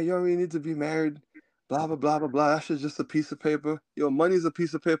be married. You don't really need to be married. Blah blah blah blah blah. That's just a piece of paper. Yo, money's a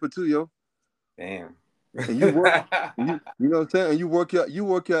piece of paper too, yo. Damn. And you work, you know what I'm saying? And you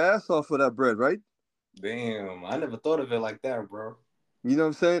work your ass off for that bread, right? Damn. I never thought of it like that, bro. You know what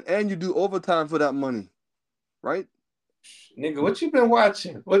I'm saying? And you do overtime for that money, right? Nigga, what you been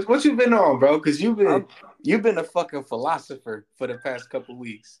watching? What you been on, bro? Cause I'm you've been a fucking philosopher for the past couple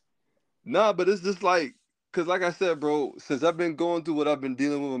weeks. Nah, but it's just like, cause like I said, bro, since I've been going through what I've been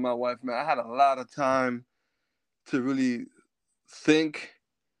dealing with my wife, man, I had a lot of time to really think,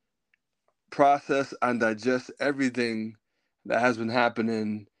 process, and digest everything that has been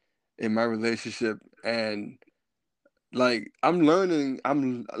happening in my relationship. And like I'm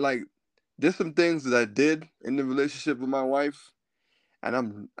like there's some things that I did in the relationship with my wife,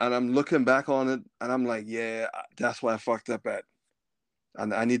 and I'm looking back on it, and I'm like, yeah, that's why I fucked up at.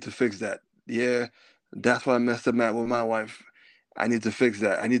 And I need to fix that. Yeah, that's why I messed up at with my wife. I need to fix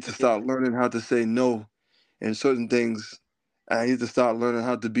that. I need to start learning how to say no in certain things. I need to start learning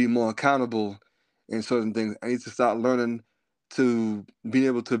how to be more accountable in certain things. I need to start learning to be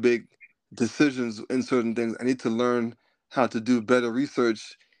able to make decisions in certain things. I need to learn how to do better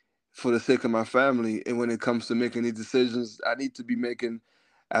research for the sake of my family. And when it comes to making these decisions, I need to be making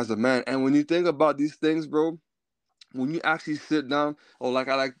as a man. And when you think about these things, bro, when you actually sit down, or like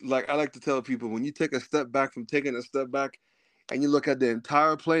I like to tell people, when you take a step back from taking a step back, and you look at the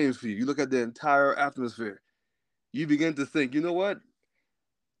entire playing field, you look at the entire atmosphere, you begin to think, you know what?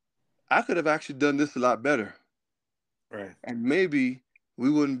 I could have actually done this a lot better, Right. and maybe we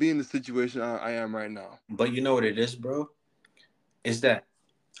wouldn't be in the situation I am right now. But you know what it is, bro? Is that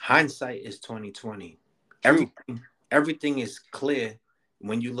hindsight is 2020. True. Everything is clear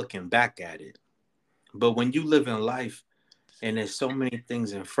when you're looking back at it. But when you live in life and there's so many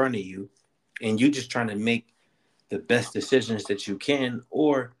things in front of you and you just trying to make the best decisions that you can,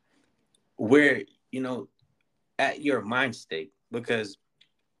 or where, at your mind state, because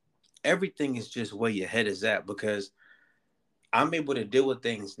everything is just where your head is at. Because I'm able to deal with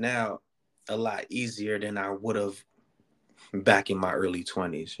things now a lot easier than I would have back in my early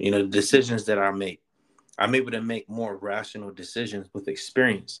 20s. The decisions that I make, I'm able to make more rational decisions with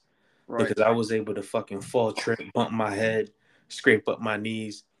experience Right. because I was able to fucking fall, trip, bump my head, scrape up my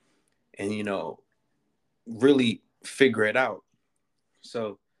knees, and really figure it out.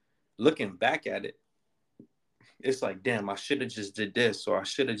 So looking back at it, it's like, damn, I should have just did this or I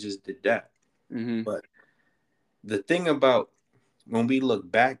should have just did that. Mm-hmm. But the thing about when we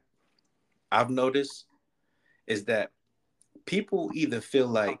look back, I've noticed is that people either feel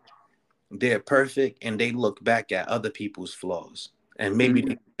like they're perfect and they look back at other people's flaws, and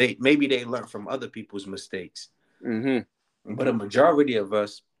maybe Mm-hmm. maybe they learn from other people's mistakes. Mm-hmm. But a majority of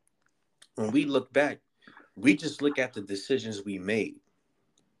us, when we look back, we just look at the decisions we made.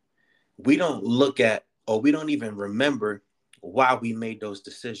 We don't look at, or we don't even remember why we made those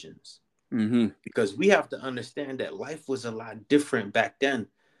decisions, Mm-hmm. because we have to understand that life was a lot different back then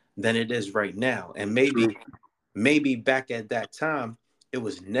than it is right now. And maybe True. maybe back at that time it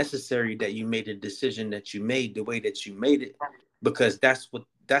was necessary that you made a decision that you made the way that you made it, because that's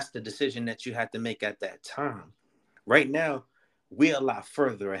the decision that you had to make at that time. Right now, we're a lot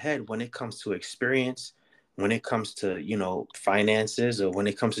further ahead when it comes to experience, when it comes to finances, or when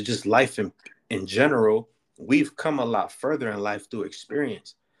it comes to just life in general. We've come a lot further in life through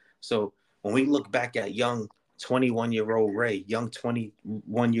experience. So when we look back at young 21-year-old Ray, young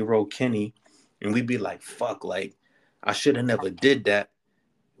 21-year-old Kenny, and we be like, fuck, like I should have never did that.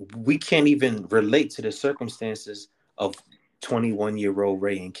 We can't even relate to the circumstances of 21-year-old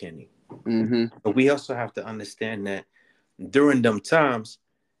Ray and Kenny. Mm-hmm. But we also have to understand that during them times,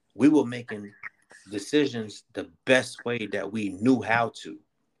 we were making decisions the best way that we knew how to,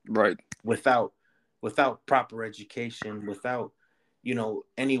 Right. without without proper education, without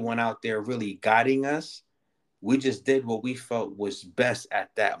anyone out there really guiding us. We just did what we felt was best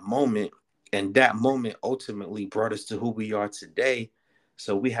at that moment, and that moment ultimately brought us to who we are today.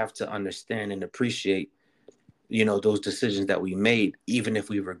 So we have to understand and appreciate those decisions that we made, even if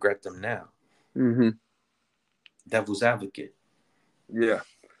we regret them now. Mm-hmm. Devil's advocate. Yeah.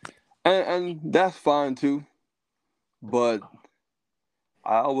 And that's fine too. But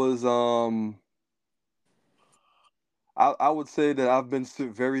I was I would say that I've been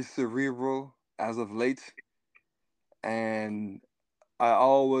very cerebral as of late, and I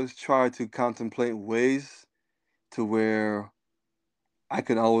always try to contemplate ways to where I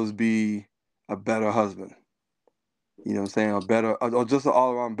can always be a better husband. You know what I'm saying? A better, or just an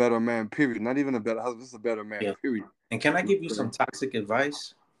all around better man, period. Not even a better husband, just a better man, Yeah. period. And can I You give you know what I'm some saying? toxic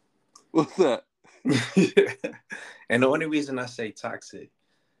advice? What's that? And the only reason I say toxic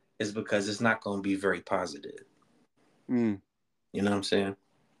is because it's not going to be very positive. Mm, You know what I'm saying?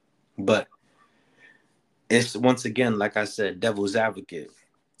 But it's, once again, like I said, devil's advocate.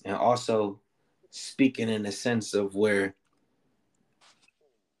 And also speaking in the sense of where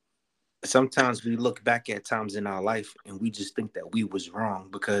sometimes we look back at times in our life and we just think that we was wrong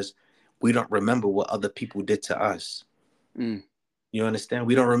because we don't remember what other people did to us. mm, You understand?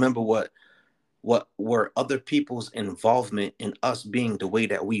 We don't remember what were other people's involvement in us being the way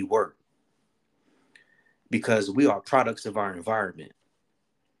that we were, because we are products of our environment.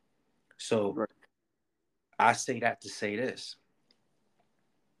 So right. I say that to say this.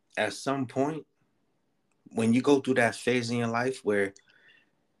 At some point, when you go through that phase in your life where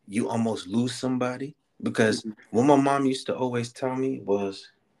you almost lose somebody, because Mm-hmm. what my mom used to always tell me was,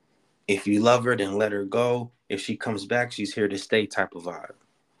 if you love her, then let her go. If she comes back, she's here to stay type of vibe.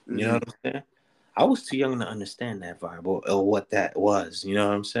 You know Mm-hmm. what I'm saying? I was too young to understand that vibe, or what that was. You know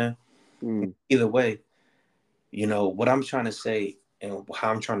what I'm saying? Mm, Either way, what I'm trying to say and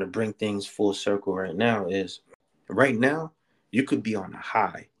how I'm trying to bring things full circle right now is, right now, you could be on a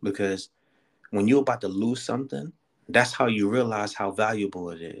high because when you're about to lose something, that's how you realize how valuable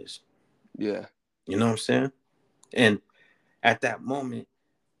it is. yeah. You know what I'm saying? And at that moment,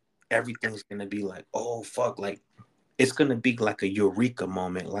 everything's gonna be like, oh fuck, like it's gonna be like a eureka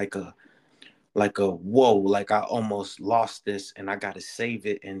moment, like a whoa, like I almost lost this and I gotta save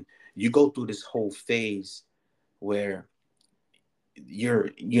it. And you go through this whole phase where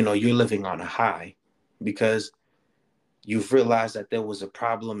you're living on a high because you've realized that there was a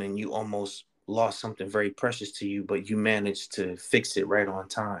problem and you almost lost something very precious to you, but you managed to fix it right on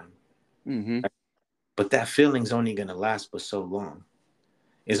time. Mm-hmm. But that feeling's only gonna last for so long.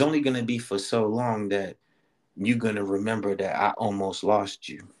 It's only gonna be for so long that you're gonna remember that I almost lost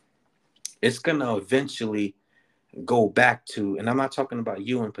you. It's gonna eventually go back to, and I'm not talking about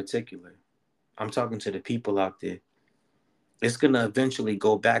you in particular, I'm talking to the people out there. It's gonna eventually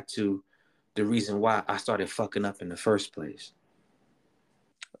go back to the reason why I started fucking up in the first place.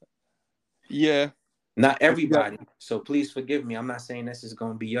 Yeah. Not And you got. everybody. So please forgive me. I'm not saying this is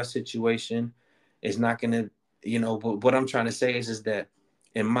going to be your situation. It's not going to, but what I'm trying to say is that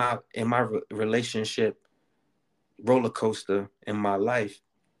in my relationship roller coaster in my life,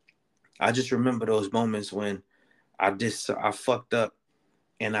 I just remember those moments when I fucked up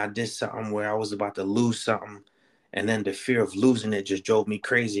and I did something where I was about to lose something, and then the fear of losing it just drove me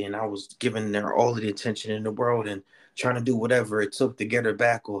crazy, and I was giving her all of the attention in the world and trying to do whatever it took to get her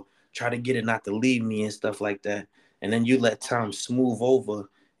back or try to get it not to leave me and stuff like that. And then you let time smooth over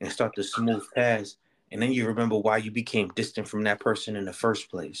and start to smooth past, and then you remember why you became distant from that person in the first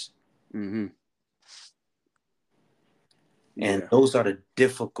place. Mm-hmm. And Yeah. those are the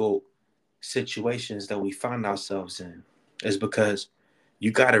difficult situations that we find ourselves in, is because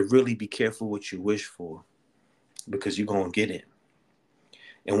you got to really be careful what you wish for, because you're going to get it.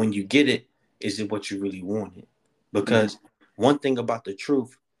 And when you get it, is it what you really wanted? Mm-hmm. Because one thing about the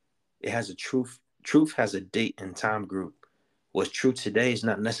truth, it has a truth has a date and time group. What's true today is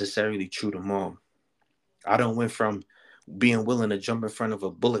not necessarily true tomorrow. I don't went from being willing to jump in front of a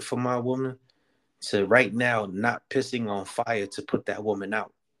bullet for my woman to right now not pissing on fire to put that woman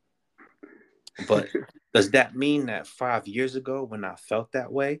out. But does that mean that 5 years ago when I felt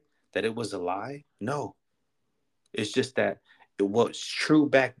that way, that it was a lie? No. It's just that what's true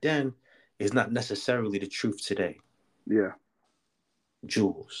back then is not necessarily the truth today. Yeah.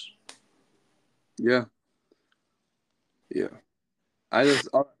 Jules. Yeah. Yeah. I just,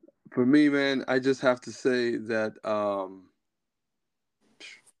 for me, man, I just have to say that,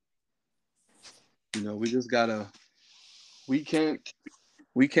 we just gotta, we can't,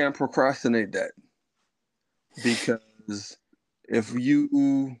 we can't procrastinate that, because if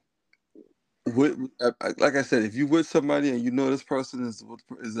you with, like I said, if you with somebody and you know this person is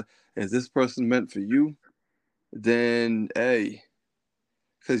this person meant for you, then hey,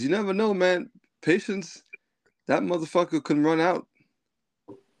 because you never know, man. Patience, that motherfucker can run out.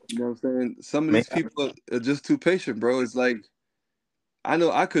 You know what I'm saying? Some of Man, these people are just too patient, bro. It's like I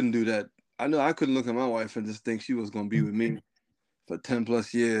know I couldn't do that. I know I couldn't look at my wife and just think she was gonna be with me for 10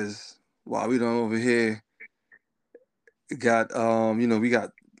 plus years while we done over here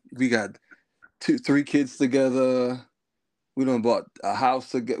got we got 2 3 kids together. We done bought a house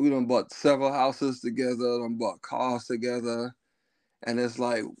together. We done bought several houses together. Done bought cars together. And it's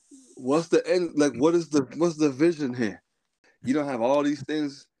like, what's the end? Like, what's the vision here? You don't have all these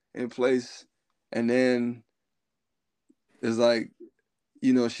things in place, and then it's like,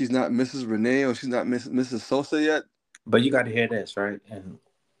 she's not Mrs. Renee or she's not Mrs. Sosa yet. but you got to hear this, right? And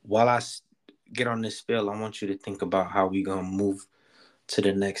while get on this spill, I want you to think about how we gonna move to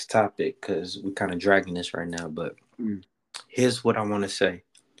the next topic because we're kind of dragging this right now. But Mm. here's what I want to say: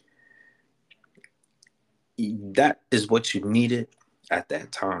 that is what you needed at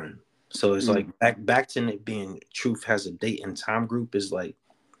that time. So it's like Mm. back to it being truth has a date and time group is like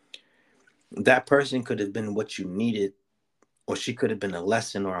that person could have been what you needed, or she could have been a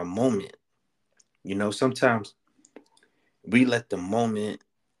lesson or a moment. Sometimes we let the moment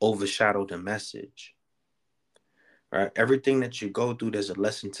overshadow the message, right? Everything that you go through, there's a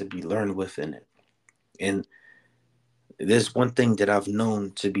lesson to be learned within it. And there's one thing that I've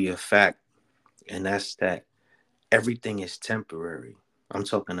known to be a fact, and that's that everything is temporary. I'm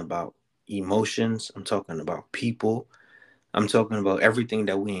talking about emotions, I'm talking about people, I'm talking about everything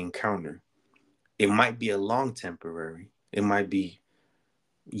that we encounter. It might be a long temporary, it might be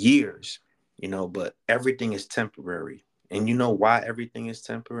years, but everything is temporary. And you know why everything is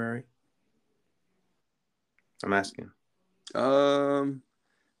temporary? I'm asking. Um,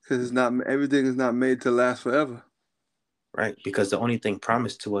 because it's not everything is not made to last forever. Right? Because the only thing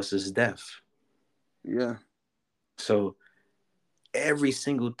promised to us is death. Yeah. So every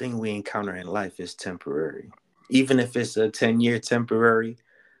single thing we encounter in life is temporary. Even if it's a 10-year temporary,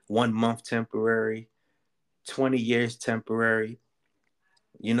 1 month temporary, 20 years temporary,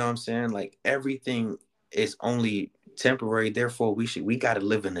 you know what I'm saying? Like everything is only temporary. Therefore, we got to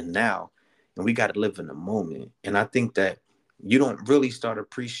live in the now and we got to live in the moment. And I think that you don't really start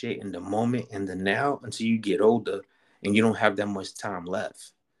appreciating the moment and the now until you get older and you don't have that much time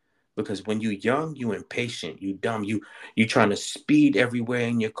left. Because when you're young, you impatient, you dumb, you trying to speed everywhere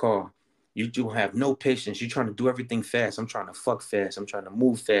in your car. You do have no patience. You're trying to do everything fast. I'm trying to fuck fast. I'm trying to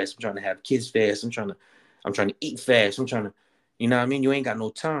move fast. I'm trying to have kids fast. I'm trying to eat fast. I'm trying to, you know what I mean? You ain't got no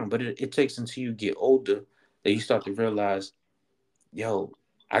time. But it takes until you get older that you start to realize, yo,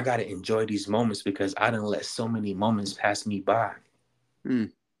 I gotta enjoy these moments because I didn't let so many moments pass me by.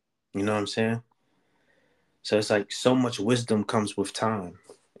 Mm. You know what I'm saying? So it's like so much wisdom comes with time.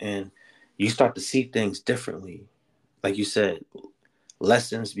 And you start to see things differently. Like you said,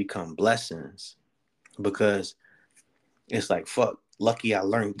 lessons become blessings because it's like, fuck, lucky I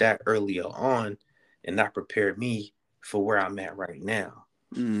learned that earlier on and that prepared me for where I'm at right now.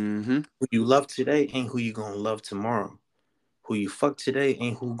 Mm-hmm. Who you love today ain't who you gonna love tomorrow. Who you fuck today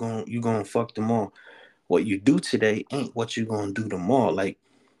ain't you gonna fuck tomorrow. What you do today ain't what you gonna do tomorrow. Like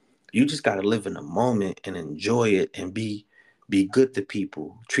you just gotta live in the moment and enjoy it and be good to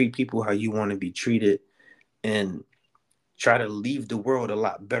people. Treat people how you want to be treated and try to leave the world a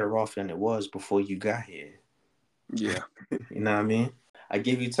lot better off than it was before you got here. Yeah. You know what I mean? I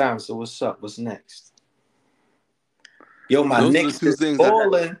give you time, so what's up? What's next? Yo, my Those are the Knicks two is things that.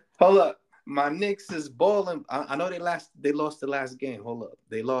 balling. Hold up. My Knicks is balling. I know they lost the last game. Hold up.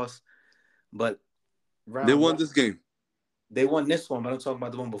 They lost, but They round won one, this game. they won this one, but I'm talking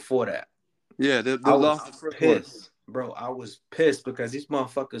about the one before that. Yeah, they I was lost the first one. pissed, bro. I was pissed because these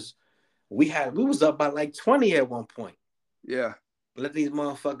motherfuckers, we was up by like 20 at one point. Yeah. Let these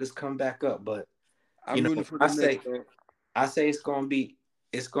motherfuckers come back up. But I'm rooting for the I Knicks, say man. I say it's gonna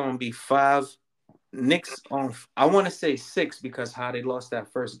be five Knicks on. I want to say six because how they lost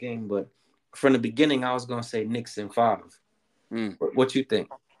that first game, but from the beginning I was gonna say Knicks in five. Mm. What you think?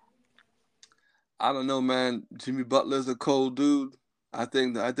 I don't know, man. Jimmy Butler's a cold dude. I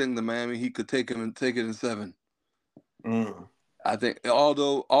think the Miami Heat could take him and take it in 7. Mm. I think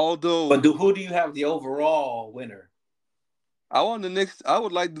although But who do you have the overall winner? I want the Knicks. I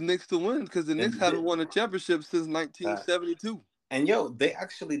would like the Knicks to win because the Knicks And haven't won a championship since 1972. yo,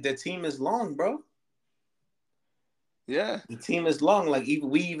 their team is long, bro. Yeah, The team is long. Like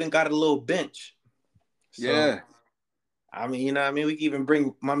we even got a little bench. So yeah. I mean, you know what I mean? We can even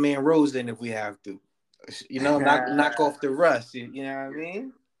bring my man Rose in if we have to. Knock off the rust. You know what I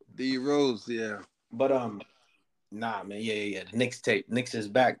mean? D Rose, yeah. But nah, man, yeah. The Knicks is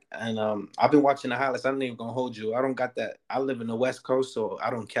back, and I've been watching the highlights. I'm not even gonna hold you. I don't got that. I live in the West Coast, so I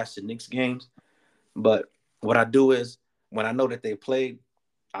don't catch the Knicks games. But what I do is when I know that they played,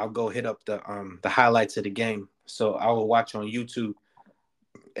 I'll go hit up the highlights of the game. So I will watch on YouTube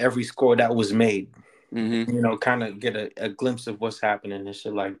every score that was made. Mm-hmm. Kind of get a glimpse of what's happening and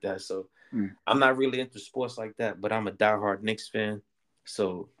shit like that. So Mm. I'm not really into sports like that, but I'm a diehard Knicks fan.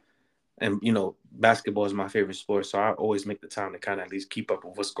 So, and basketball is my favorite sport. So I always make the time to kind of at least keep up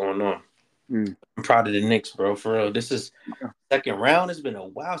with what's going on. Mm. I'm proud of the Knicks, bro. For real. This is second round. It's been a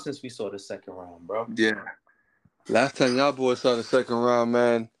while since we saw the second round, bro. Yeah. Last time y'all boys saw the second round,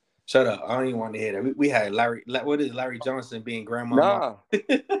 man. Shut up. I don't even want to hear that. We had Larry Johnson being grandmama?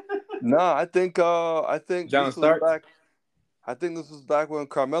 Nah. Nah, I think John this was Starks? back. I think this was back when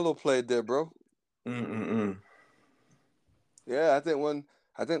Carmelo played there, bro. Mm-mm-mm. Yeah, I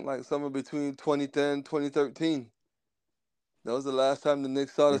think like somewhere between 2010, 2013. That was the last time the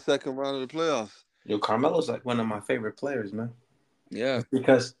Knicks saw the second round of the playoffs. Yo, Carmelo's like one of my favorite players, man. Yeah. It's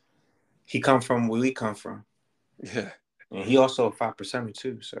because he come from where we come from. Yeah. And he also a 5%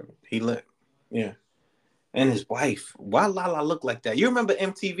 too, so he lit. Yeah. And his wife. Why Lala look like that? You remember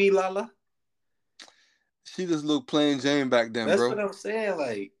MTV Lala? She just looked plain Jane back then, That's bro. what I'm saying.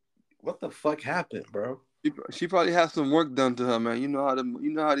 Like, what the fuck happened, bro? She probably has some work done to her, man. You know how they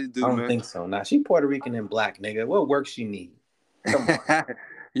I do, don't man. think so. Now she Puerto Rican and black, nigga. What work she need? Come on,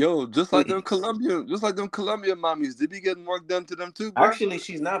 Yo, please. Just like them Colombian mommies, they be getting work done to them too, bro. Actually,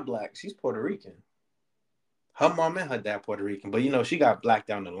 she's not black. She's Puerto Rican. Her mom and her dad Puerto Rican, but she got black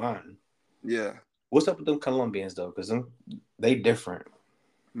down the line. Yeah, What's up with them Colombians though? Because they different.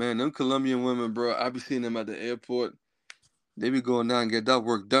 man, them Colombian women, bro. I be seeing them at the airport. They be going down and get that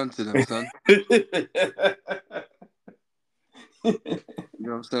work done to them, son. You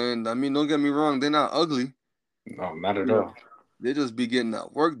know what I'm saying? I mean, don't get me wrong, they're not ugly. No, not You at know, all. they just be getting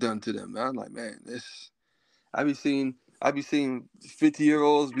that work done to them, man. I'm like, man, this. I be seeing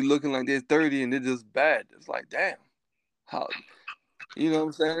 50-year-olds be looking like they're 30 and they're just bad. It's like, damn, how, you know what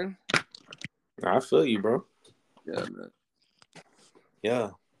I'm saying? I feel you, bro. Yeah, man. Yeah.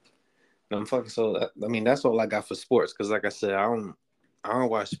 I'm fucking I mean, that's all I got for sports. Because like I said, I don't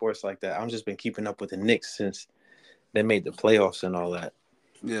watch sports like that. I've just been keeping up with the Knicks since they made the playoffs and all that.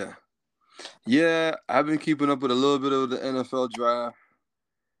 Yeah. Yeah, I've been keeping up with a little bit of the NFL draft,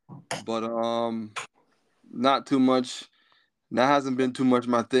 but not too much. That hasn't been too much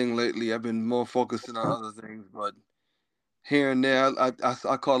my thing lately. I've been more focusing on other things, but here and there, I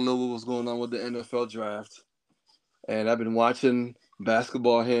caught a little what was going on with the NFL draft, and I've been watching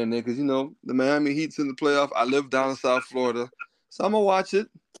basketball here and there because the Miami Heat's in the playoff. I live down in South Florida, so I'm gonna watch it,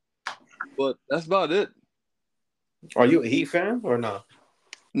 but that's about it. Are you a Heat fan or not?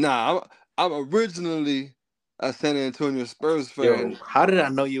 Nah, I'm originally a San Antonio Spurs Yo, fan. how did I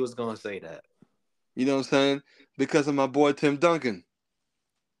know you was gonna say that? You know what I'm saying? Because of my boy Tim Duncan.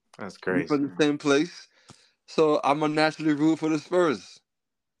 That's We crazy. from the same place. So I'm a naturally root for the Spurs.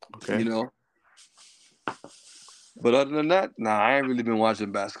 You Okay. know? But other than that, nah, I ain't really been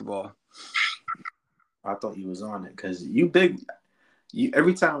watching basketball. I thought you was on it because you big. You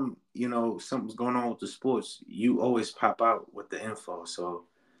every time something's going on with the sports, you always pop out with the info. So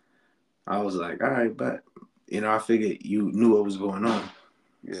I was like, all right, but I figured you knew what was going on.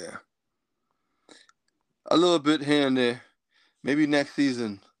 Yeah. A little bit here and there. Maybe next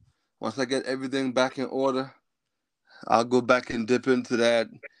season. Once I get everything back in order, I'll go back and dip into that.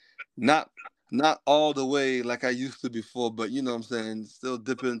 Not not all the way like I used to before, but you know what I'm saying, still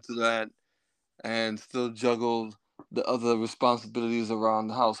dip into that and still juggle the other responsibilities around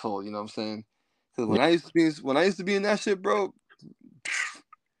the household. You know what I'm saying? Because Yeah. when I used to be in that shit, bro,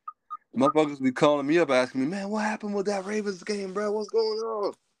 motherfuckers be calling me up asking me, man, what happened with that Ravens game, bro? What's going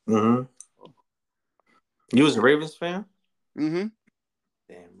on? Mm-hmm. You was a Ravens fan? Mm-hmm.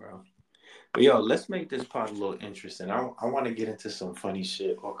 Damn, bro. But yo, let's make this part a little interesting. I want to get into some funny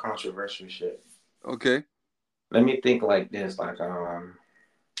shit or controversial shit. Okay. Let me think like this. Like, all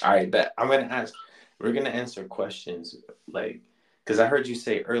right, bet I'm gonna ask. We're gonna answer questions like, because I heard you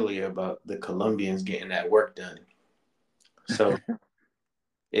say earlier about the Colombians getting that work done. So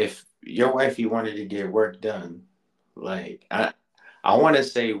if your wifey wanted to get work done, like I want to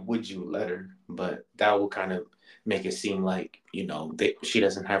say, would you let her? But that will kind of make it seem like she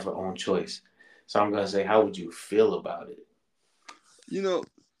doesn't have her own choice. So I'm gonna say, how would you feel about it? You know,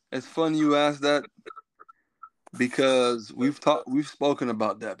 it's funny you asked that because we've spoken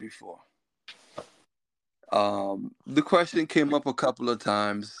about that before. The question came up a couple of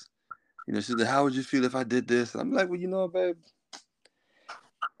times. She said, "How would you feel if I did this?" And I'm like, "Well, babe.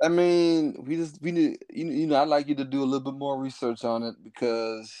 I mean, we need I'd like you to do a little bit more research on it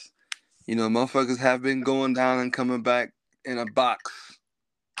because motherfuckers have been going down and coming back in a box.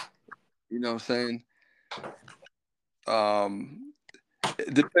 You know what I'm saying? Um,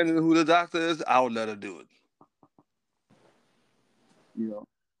 Depending on who the doctor is, I would let her do it. You know,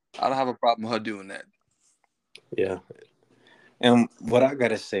 I don't have a problem with her doing that. Yeah. And what I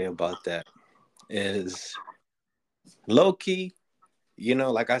gotta say about that is low key,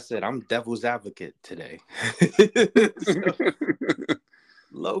 like I said, I'm devil's advocate today. So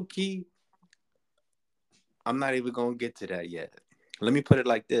low key, I'm not even gonna get to that yet. Let me put it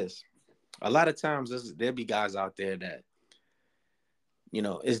like this. A lot of times there'll be guys out there that,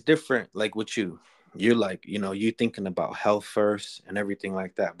 it's different like with you. You're like, you thinking about health first and everything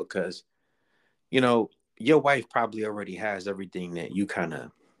like that because, your wife probably already has everything that you kind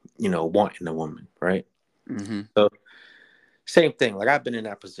of, want in a woman, right? Mm-hmm. So same thing. Like I've been in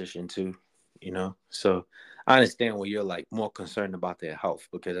that position too, So I understand where you're like more concerned about their health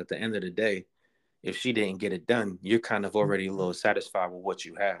because at the end of the day, if she didn't get it done, you're kind of already a little satisfied with what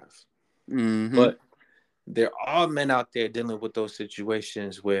you have. Mm-hmm. But there are men out there dealing with those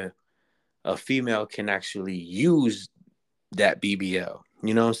situations where a female can actually use that BBL.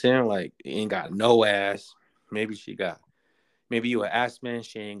 You know what I'm saying? Like, ain't got no ass. Maybe you an ass man,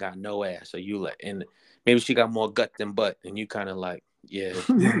 she ain't got no ass. So you like, and maybe she got more gut than butt, and you kind of like, yeah,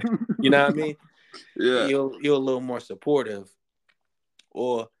 you know what I mean? Yeah. You're a little more supportive,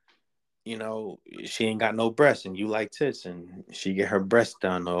 or she ain't got no breasts, and you like tits, and she get her breasts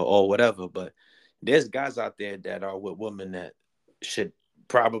done, or whatever. But there's guys out there that are with women that should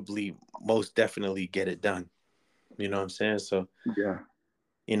probably most definitely get it done. You know what I'm saying? So, Yeah.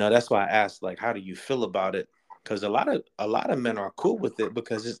 that's why I asked, like, how do you feel about it? Because a lot of men are cool with it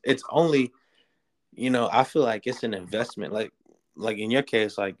because it's only, I feel like it's an investment. Like in your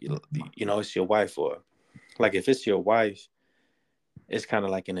case, like it's your wife, or like if it's your wife, it's kind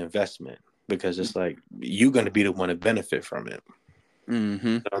of like an investment because it's like you're gonna be the one to benefit from it. Mm-hmm.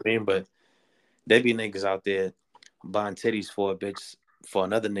 You know what I mean? But there be niggas out there buying titties for a bitch for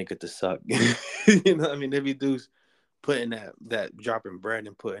another nigga to suck. You know what I mean? There be dudes putting that dropping bread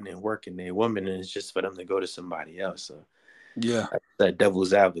and putting in work in their woman, and it's just for them to go to somebody else. So Yeah. that's that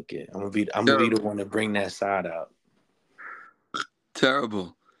devil's advocate. I'm gonna be the one to bring that side out.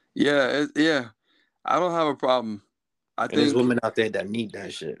 Terrible. Yeah. Yeah. I don't have a problem. I And there's think, women out there that need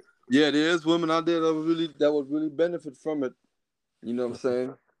that shit. yeah, there is women out there that would really benefit from it. You know what I'm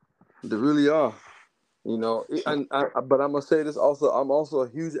saying? They really are. But I'm gonna say this also. I'm also a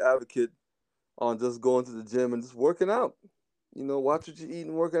huge advocate on just going to the gym and just working out. Watch what you eat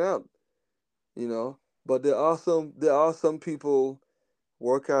and working out. But there are some people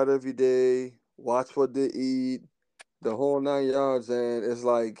work out every day, watch what they eat, the whole 9 yards, and it's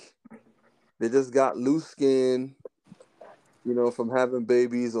like they just got loose skin, from having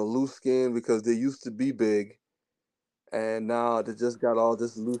babies, or loose skin because they used to be big, and now they just got all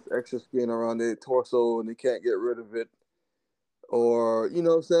this loose extra skin around their torso and they can't get rid of it. Or, you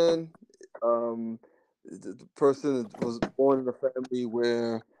know what I'm saying? Um, the person was born in a family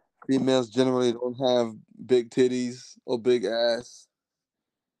where females generally don't have big titties or big ass.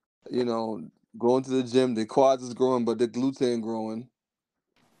 You know, Going to the gym, their quads is growing, but their glutes ain't growing.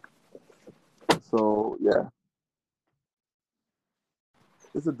 So yeah,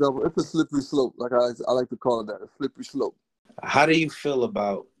 it's a slippery slope. Like I like to call it that, a slippery slope. How do you feel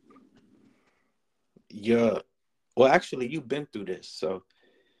about your? Well, actually, you've been through this, so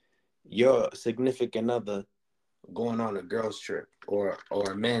your significant other going on a girl's trip or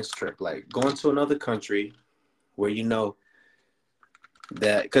a man's trip, like going to another country where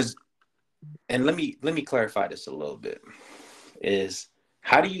that because and let me clarify this a little bit is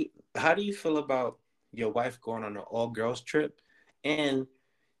how do you feel about your wife going on an all girls trip, and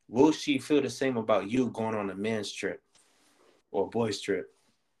will she feel the same about you going on a man's trip or boys trip?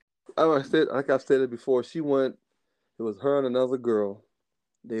 Like I've stated before, she went. It was her and another girl.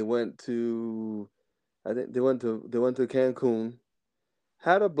 They went to. I think they went to Cancun.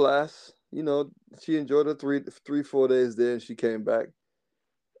 Had a blast. She enjoyed her 4 days there, and she came back.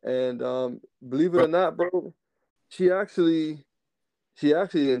 And believe it or not, bro, she actually she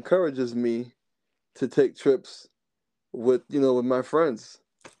actually encourages me to take trips with my friends.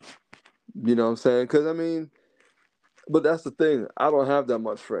 You know what I'm saying? Because I mean, but that's the thing. I don't have that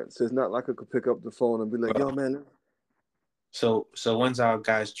much friends. So it's not like I could pick up the phone and be like, "Yo, Bro, man, so when's our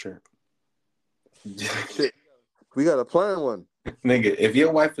guys trip? shit, we got to plan one." Nigga, if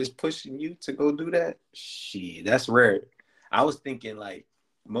your wife is pushing you to go do that, shit, that's rare. I was thinking like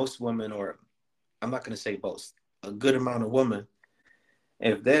most women, or I'm not gonna say most, a good amount of women,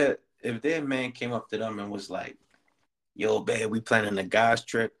 if their man came up to them and was like, "Yo, babe, we planning a guys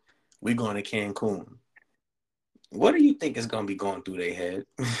trip, we going to Cancun." What do you think is gonna be going through their head?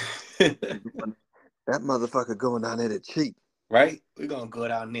 That motherfucker going down there to cheat. right? We're gonna go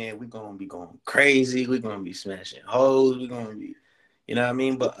down there. We're gonna be going crazy. We're gonna be smashing hoes. We're gonna be, you know what I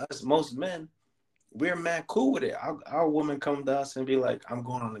mean? But us, most men, we're mad cool with it. Our woman come to us and be like, "I'm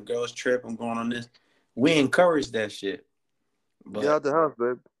going on a girls trip. I'm going on this." We encourage that shit, Get but out the house,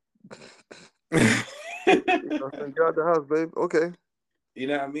 babe. You know what I'm saying? Get out the house, babe. Okay. you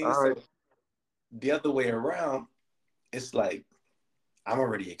know what I mean? All So right. the other way around, it's like I'm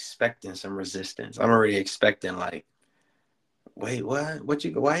already expecting some resistance. I'm already expecting like, wait, what? What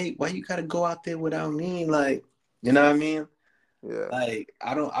you? Why you gotta go out there without me? Like, you know what I mean? Yeah. Like,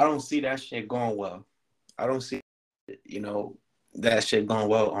 I don't see that shit going well. I don't see, you know, that shit going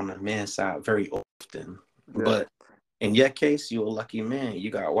well on the man's side very often. Yeah. But in your case, you're a lucky man. You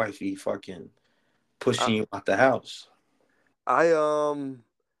got wifey fucking I pushing you out the house. I I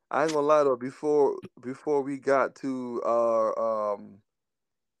ain't gonna lie though. Before we got to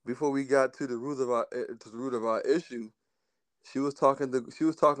before we got to the root of our issue, she was talking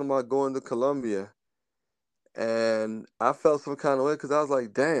about going to Colombia, and I felt some kind of way because I was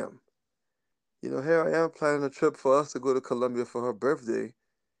like, damn, here I am planning a trip for us to go to Colombia for her birthday,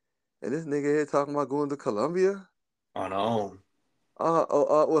 and this nigga here talking about going to Colombia. On our own.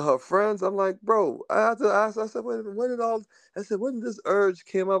 With her friends. I'm like, bro, I had to ask. I said, wait a minute, I said, when did this urge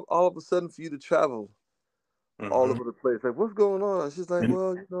came up all of a sudden for you to travel all Mm-hmm. over the place? Like, what's going on? She's like,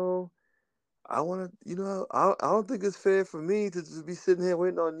 well, I want to, I don't think it's fair for me to just be sitting here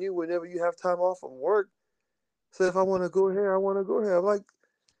waiting on you whenever you have time off from work. So if I want to go here, I want to go here. I'm like,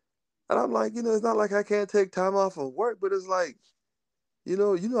 it's not like I can't take time off of work, but it's like, I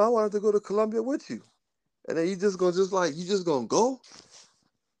wanted to go to Colombia with you, and then you just gonna go?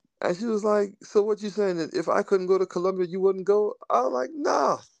 And she was like, so what you saying that if I couldn't go to Colombia, you wouldn't go? I was like,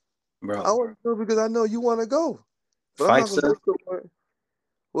 nah, I Bro, wouldn't go because I know you want to go, but I'm not gonna FISA, go somewhere.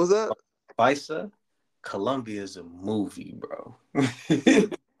 Was that? FISA, Colombia is a movie, bro.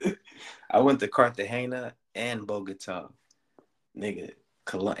 I went to Cartagena and Bogota, nigga.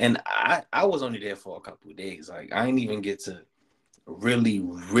 And I was only there for a couple of days. Like I didn't even get to really,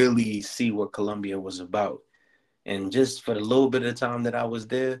 really see what Colombia was about. And just for the little bit of time that I was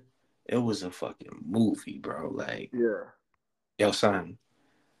there, it was a fucking movie, bro. Like, Yeah. yo, son.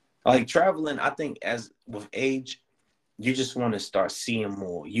 Like traveling, I think as with age, you just want to start seeing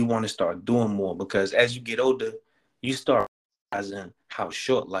more. You want to start doing more because as you get older, you start realizing how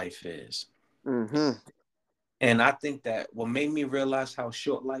short life is. Mm-hmm. And I think that what made me realize how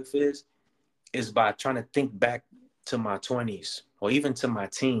short life is by trying to think back to my 20s or even to my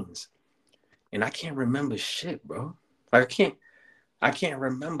teens. And I can't remember shit, bro. Like I can't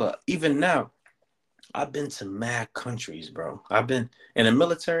remember. Even now, I've been to mad countries, bro. I've been in the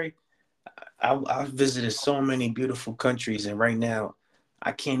military. I've visited so many beautiful countries, and right now,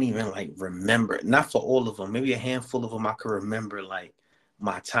 I can't even like remember. Not for all of them. Maybe a handful of them I could remember, like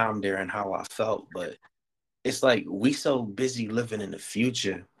my time there and how I felt. But it's like we so busy living in the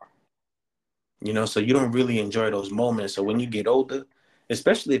future, so you don't really enjoy those moments. So when you get older,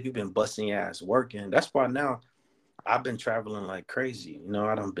 especially if you've been busting your ass working, that's why now I've been traveling like crazy.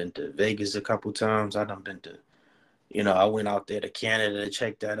 I done been to Vegas a couple times. I done been to, I went out there to Canada to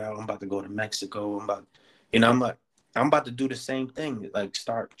check that out. I'm about to go to Mexico. I'm about to do the same thing, like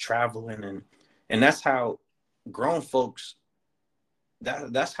start traveling and that's how grown folks.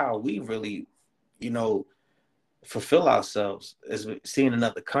 That's how we really, you know, fulfill ourselves is seeing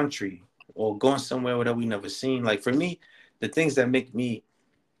another country or going somewhere that we never seen. Like for me, the things that make me,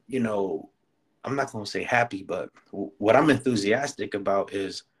 you know, I'm not going to say happy, but what I'm enthusiastic about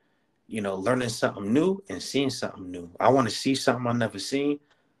is, learning something new and seeing something new. I want to see something I never seen.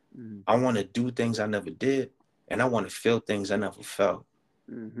 I want to do things I never did, and I want to feel things I never felt.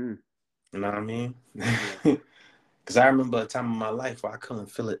 Mm-hmm. You know what I mean? Yeah. Because I remember a time in my life where I couldn't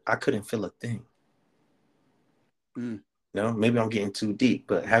feel it. I couldn't feel a thing. Mm. Maybe I'm getting too deep,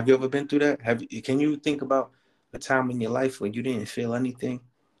 but have you ever been through that? Can you think about a time in your life when you didn't feel anything?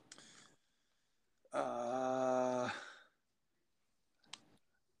 Uh,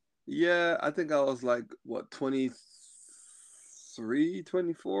 yeah, I think I was like, what, 23,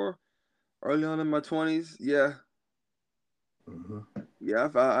 24, early on in my 20s. Yeah. Hmm. Yeah,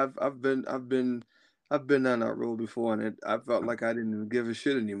 I've been down that road before, and I felt like I didn't even give a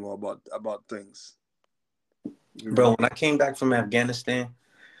shit anymore about things. You Bro, know. when I came back from Afghanistan,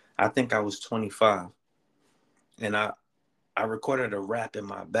 I think I was 25, and I recorded a rap in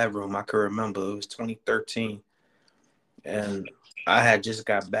my bedroom. I can remember it was 2013, and I had just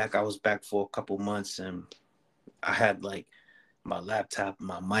got back. I was back for a couple months, and I had like my laptop,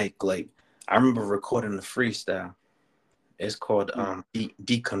 my mic. Like I remember recording the freestyle. It's called Mm.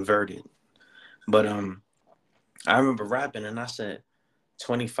 Deconverted. But I remember rapping and I said,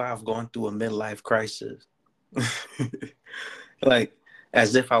 25 going through a midlife crisis. Like,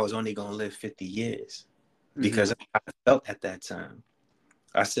 as if I was only going to live 50 years Mm-hmm. because I felt at that time.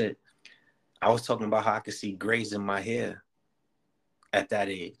 I said, I was talking about how I could see grays in my hair at that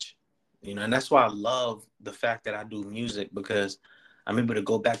age, and that's why I love the fact that I do music because I'm able to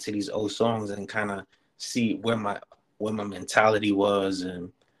go back to these old songs and kind of see where my mentality was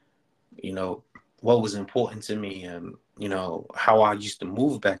and, you know, what was important to me and, how I used to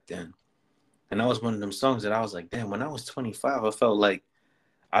move back then. And that was one of them songs that I was like, damn, when I was 25, I felt like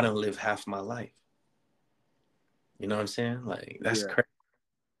I didn't live half my life. You know what I'm saying? Like, that's Yeah. crazy.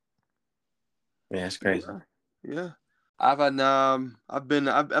 Yeah, that's crazy. Yeah. Yeah. I've been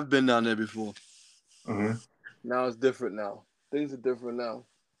down there before. Hmm. Now it's different now. Things are different now.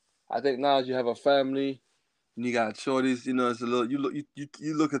 I think now as you have a family and you got shorties, it's a little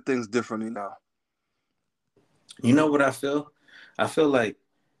you look at things differently now. You know what I feel? I feel like,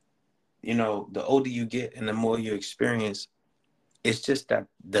 the older you get and the more you experience, it's just that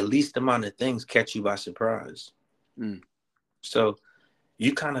the least amount of things catch you by surprise. Mm. So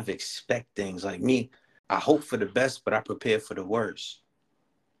you kind of expect things. Like me, I hope for the best, but I prepare for the worst.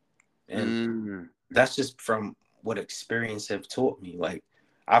 And Mm. that's just from what experience have taught me. Like,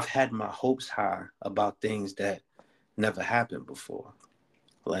 I've had my hopes high about things that never happened before,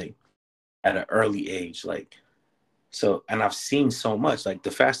 like at an early age. Like, so, and I've seen so much. Like,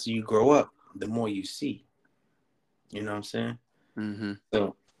 the faster you grow up, the more you see. You know what I'm saying? Mm-hmm.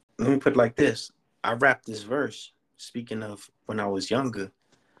 So let me put it like this. I rapped this verse, speaking of when I was younger.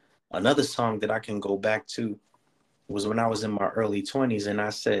 Another song that I can go back to was when I was in my early 20s, and I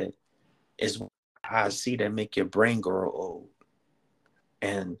said, it's I see that make your brain grow old.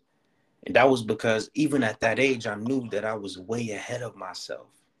 And that was because even at that age, I knew that I was way ahead of myself.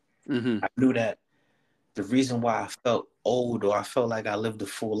 Mm-hmm. I knew that the reason why I felt old or I felt like I lived a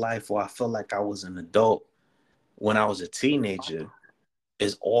full life or I felt like I was an adult when I was a teenager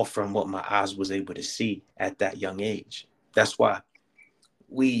is all from what my eyes was able to see at that young age. That's why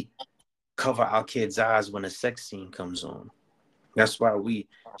we cover our kids' eyes when a sex scene comes on. That's why we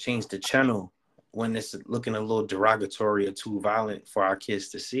change the channel when it's looking a little derogatory or too violent for our kids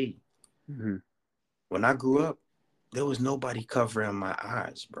to see. Mm-hmm. When I grew up, there was nobody covering my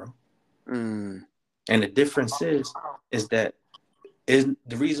eyes, bro. Mm. And the difference is that is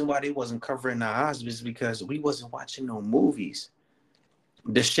the reason why they wasn't covering our eyes was because we wasn't watching no movies.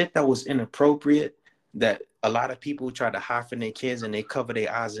 The shit that was inappropriate that a lot of people try to hide from their kids and they cover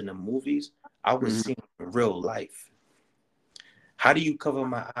their eyes in the movies, I was Mm-hmm. seeing in real life. How do you cover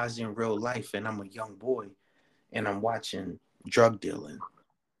my eyes in real life and I'm a young boy and I'm watching drug dealing?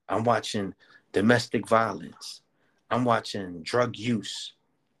 I'm watching domestic violence. I'm watching drug use.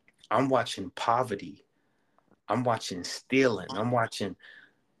 I'm watching poverty. I'm watching stealing. I'm watching,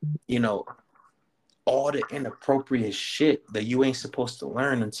 you know, all the inappropriate shit that you ain't supposed to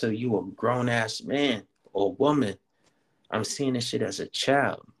learn until you a grown ass man or woman. I'm seeing this shit as a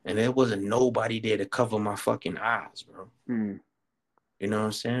child, and there wasn't nobody there to cover my fucking eyes, bro. Mm. You know what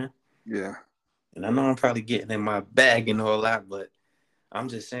I'm saying? Yeah. And I know I'm probably getting in my bag and all that, but I'm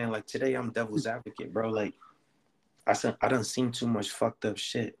just saying, like today, I'm devil's advocate, bro. Like I done seen too much fucked up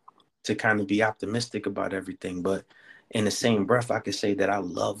shit to kind of be optimistic about everything. But in the same breath, I could say that I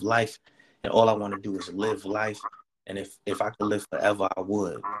love life, and all I want to do is live life. And if I could live forever, I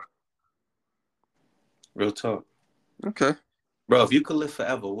would. Real talk, Okay. bro. If you could live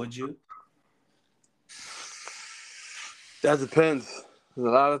forever, would you? That depends. There's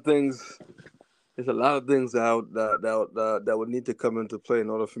a lot of things. There's a lot of things that would need to come into play in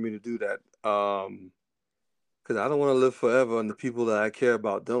order for me to do that. Because I don't want to live forever, and the people that I care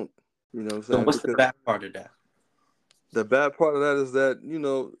about don't. You know what I'm So saying? what's the Because bad part of that? the bad part of that is that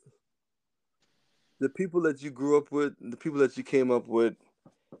the people that you grew up with, the people that you came up with,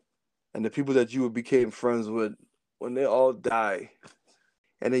 and the people that you became friends with, when they all die,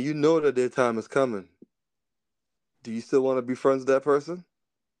 and then you know that their time is coming, do you still want to be friends with that person?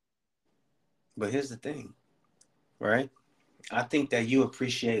 But here's the thing, right? I think that you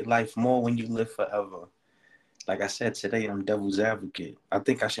appreciate life more when you live forever. Like I said today, I'm devil's advocate. I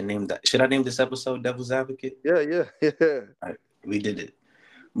think I should name that. Should I name this episode Devil's Advocate? Yeah, yeah, yeah. All right, we did it.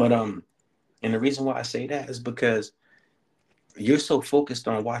 But and the reason why I say that is because you're so focused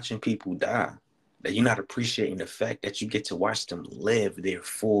on watching people die that you're not appreciating the fact that you get to watch them live their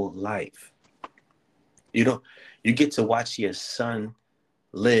full life. You don't you get to watch your son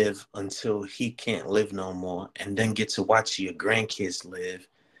live until he can't live no more and then get to watch your grandkids live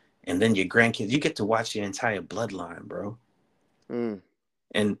and then your grandkids you get to watch your entire bloodline, bro. Mm.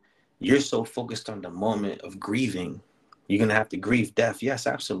 And you're so focused on the moment of grieving. You're going to have to grieve death. Yes,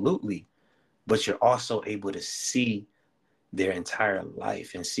 absolutely. But you're also able to see their entire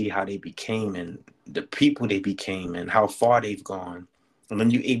life and see how they became and the people they became and how far they've gone. And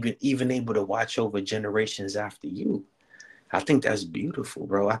then you even able to watch over generations after you. I think that's beautiful,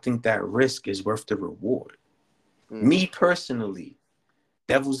 bro. I think that risk is worth the reward. Mm. Me personally,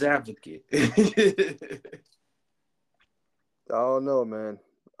 devil's advocate. I don't know, man.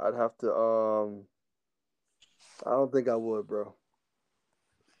 I'd have to. I don't think I would, bro.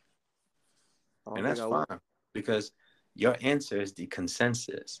 I don't And think that's I would. fine because your answer is the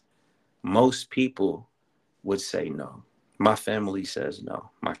consensus. Most people would say no. My family says no.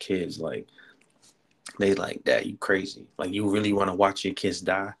 My kids, like, they like, Dad, you crazy. Like, you really want to watch your kids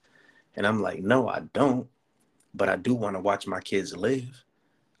die? And I'm like, no, I don't. But I do want to watch my kids live.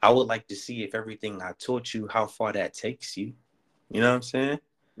 I would like to see if everything I taught you, how far that takes you. You know what I'm saying?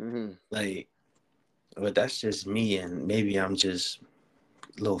 Mm-hmm. Like, but that's just me, and maybe I'm just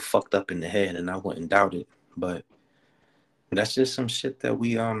a little fucked up in the head, and I wouldn't doubt it. But that's just some shit that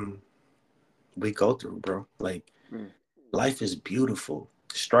we go through, bro. Like, Mm. life is beautiful.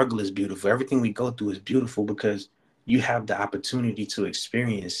 Struggle is beautiful. Everything we go through is beautiful because you have the opportunity to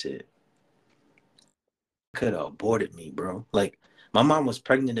experience it. Could have aborted me, bro. Like, my mom was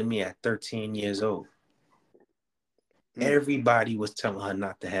pregnant to me at 13 years old. Mm. Everybody was telling her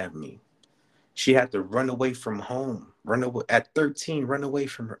not to have me. She had to run away from home, run away at 13, run away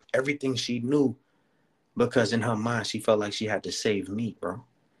from everything she knew because in her mind she felt like she had to save me, bro.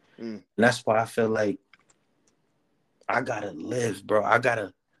 And Mm. that's why I feel like I gotta live, bro. I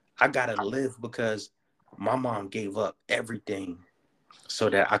gotta live because my mom gave up everything so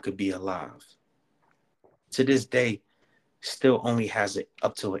that I could be alive. To this day, still only has it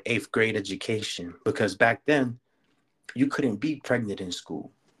up to an eighth grade education because back then you couldn't be pregnant in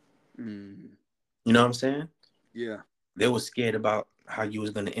school. Mm. You know what I'm saying? Yeah. They were scared about how you was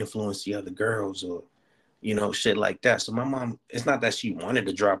gonna influence the other girls or shit like that. So my mom, it's not that she wanted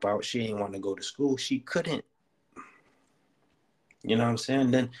to drop out. She didn't want to go to school. She couldn't. You know what I'm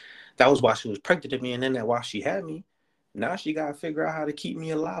saying? Then that was why she was pregnant with me. And then that while she had me, now she got to figure out how to keep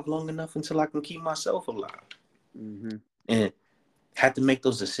me alive long enough until I can keep myself alive. Mm-hmm. And had to make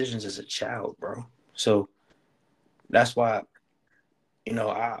those decisions as a child, bro. So that's why,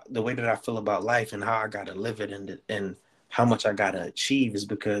 the way that I feel about life and how I got to live it and how much I got to achieve is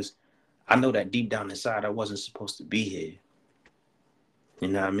because I know that deep down inside, I wasn't supposed to be here. You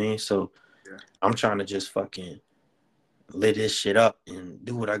know what I mean? So Yeah. I'm trying to just fucking lit this shit up and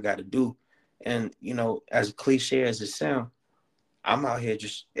do what I got to do. And as cliche as it sounds, I'm out here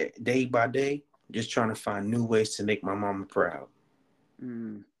just day by day, just trying to find new ways to make my mama proud.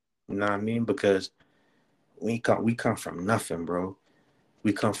 Mm. You know what I mean? Because we come from nothing, bro.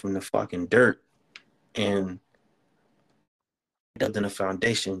 We come from the fucking dirt, and building a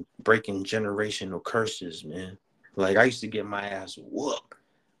foundation, breaking generational curses, man. Like, I used to get my ass whooped,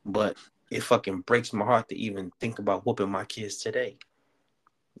 but it fucking breaks my heart to even think about whooping my kids today.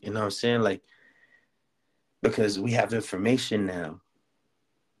 You know what I'm saying? Like, because we have information now.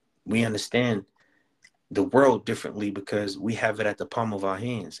 We understand the world differently because we have it at the palm of our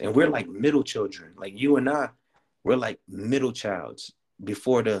hands. And we're like middle children. Like you and I, we're like middle childs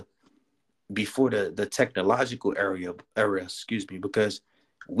before the technological era, excuse me, because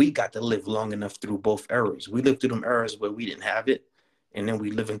we got to live long enough through both eras. We lived through them eras where we didn't have it, and then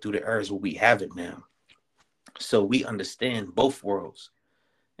we living through the eras where we have it now. So we understand both worlds.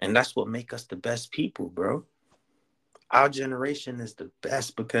 And that's what make us the best people, bro. Our generation is the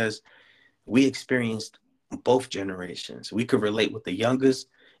best because we experienced both generations. We could relate with the youngest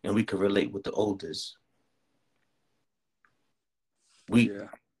and we could relate with the oldest. We Yeah.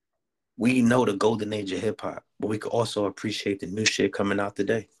 we know the golden age of hip hop, but we could also appreciate the new shit coming out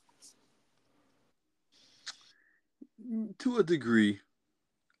today. To a degree,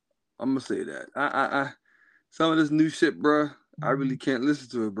 I'm gonna say that. Some of this new shit, bro. I really can't listen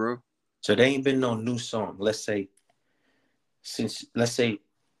to it, bro. So there ain't been no new song. Let's say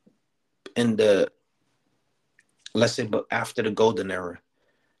in the let's say but after the golden era,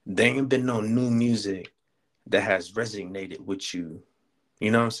 there ain't been no new music that has resonated with you.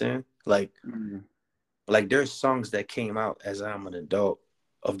 You know what I'm saying? Mm. Like there's songs that came out as I'm an adult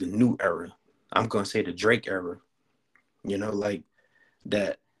of the new era. I'm gonna say the Drake era, like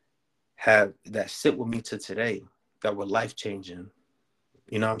that that sit with me to today, that were life changing.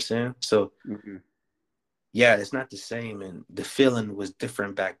 You know what I'm saying? So Mm-hmm. yeah, it's not the same, and the feeling was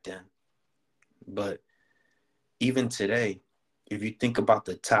different back then. But even today, if you think about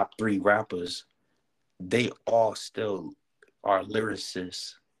the top three rappers, they all still are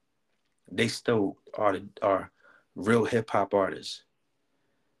lyricists. they still are real hip hop artists.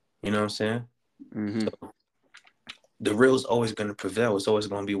 You know what I'm saying? Mm-hmm. The real's always going to prevail. It's always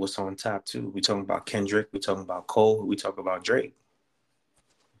going to be what's on top too. We talking about Kendrick. We talking about Cole. We talk about Drake.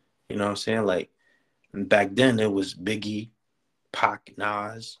 You know what I'm saying? Like back then, it was Biggie, Pac,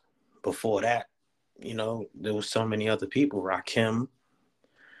 Nas. Before that, there was so many other people. Rakim,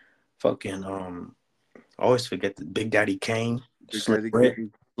 fucking I always forget the Big Daddy Kane, Big Slick Daddy Rick,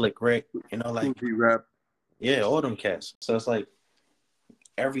 Kane, Slick Rick. Like Cool Rap. yeah, all them cats. So it's like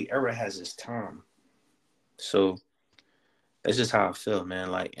every era has its time. So that's just how I feel,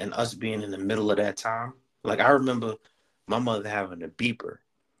 man. Like, and us being in the middle of that time. Like, I remember my mother having a beeper.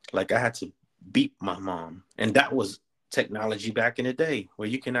 Like, I had to beep my mom, and that was technology back in the day, where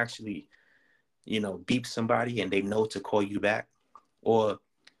you can actually, beep somebody and they know to call you back, or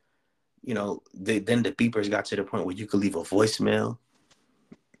then the beepers got to the point where you could leave a voicemail.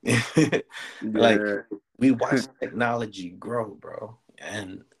 Like, Yeah, we watched technology grow, bro,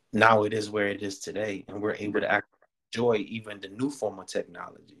 and now it is where it is today, and we're able to actually enjoy even the new form of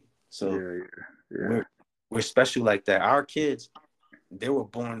technology. So yeah, yeah. we're we're special like that. Our kids, they were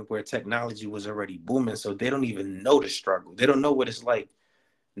born where technology was already booming, so they don't even know the struggle. They don't know what it's like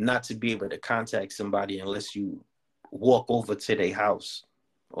not to be able to contact somebody unless you walk over to their house,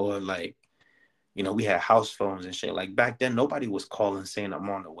 or like, we had house phones and shit. Like back then, nobody was calling saying I'm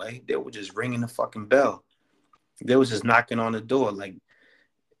on the way. They were just ringing the fucking bell. They was just knocking on the door. Like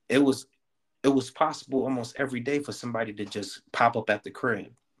it was it was possible almost every day for somebody to just pop up at the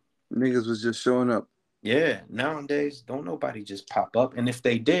crib. Niggas was just showing up. Yeah, nowadays don't nobody just pop up, and if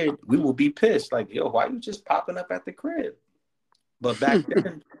they did, we will be pissed. Like, yo, why you just popping up at the crib? But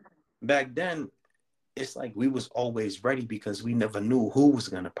back then, it's like we was always ready because we never knew who was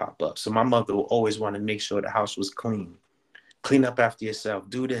gonna pop up. So my mother would always want to make sure the house was clean. Clean up after yourself.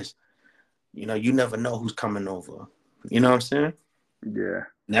 Do this. You never know who's coming over. You know what I'm saying? Yeah.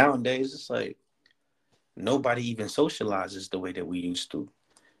 Nowadays, it's like nobody even socializes the way that we used to.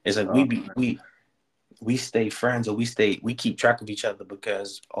 It's like Oh, we stay friends, or we keep track of each other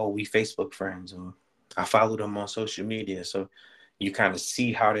because we Facebook friends, or I follow them on social media. So you kind of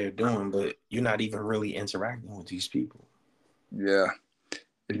see how they're doing, but you're not even really interacting with these people. yeah.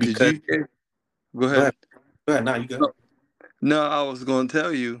 Did Because you hear? Go go ahead, ahead. go ahead. Now you go. No, no, I was going to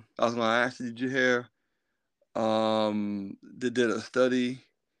tell you. I was going to ask you, did you hear? They did a study,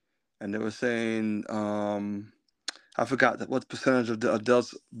 and they were saying, I forgot what percentage of the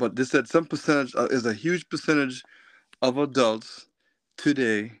adults, but they said some percentage is a huge percentage of adults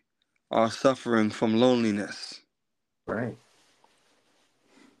today are suffering from loneliness. Right.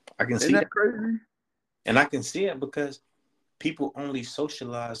 I can Ain't see that that, crazy? and I can see it because people only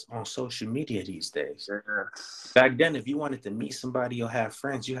socialize on social media these days. Yes. Back then, if you wanted to meet somebody or have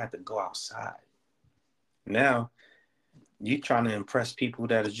friends, you had to go outside. Now you trying to impress people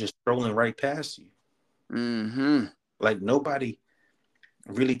that are just strolling right past you. Mm-hmm. Like nobody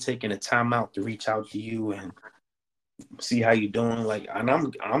really taking the time out to reach out to you and see how you doing. Like, and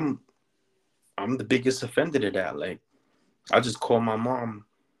I'm the biggest offender to that. Like, I just called my mom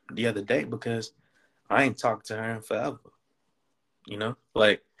the other day because I ain't talked to her in forever.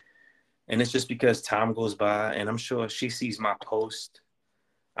 Like, and it's just because time goes by, and I'm sure she sees my post.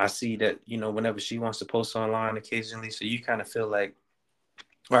 I see that, whenever she wants to post online occasionally, so you kind of feel like,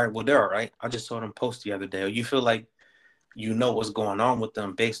 all right, well, they're all right. I just saw them post the other day. Or you feel like you know what's going on with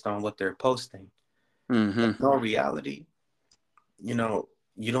them based on what they're posting. Mm-hmm. In all reality, you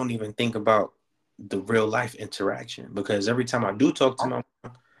don't even think about the real life interaction, because every time I do talk to my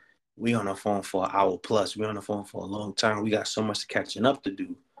mom, we on the phone for an hour plus. We on the phone for a long time. We got so much catching up to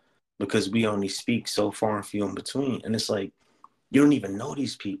do because we only speak so far and few in between. And it's like, you don't even know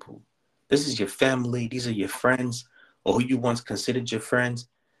these people. This is your family. These are your friends, or who you once considered your friends.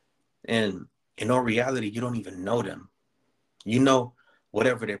 And in all reality, you don't even know them. You know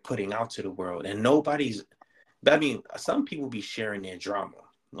whatever they're putting out to the world. And I mean, some people be sharing their drama.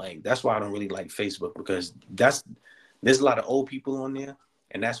 Like, that's why I don't really like Facebook, because there's a lot of old people on there,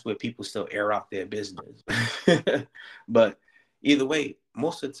 and that's where people still air out their business. But either way,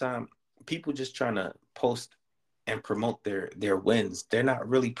 most of the time, people just trying to post and promote their wins. They're not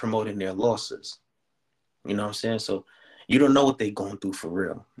really promoting their losses. You know what I'm saying? So you don't know what they're going through for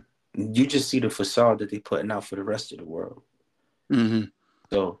real. You just see the facade that they're putting out for the rest of the world. Mm-hmm.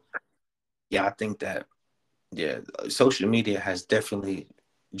 So yeah, I think that, yeah, social media has definitely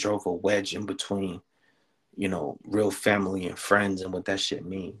drove a wedge in between, real family and friends and what that shit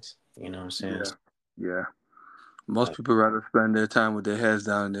means. You know what I'm saying? Yeah. Yeah. Most Like, people rather spend their time with their heads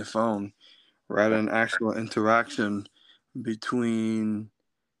down in their phone rather than actual interaction between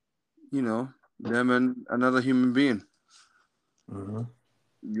you know, them and another human being. Mm-hmm.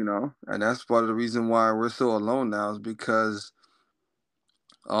 And that's part of the reason why we're so alone now is because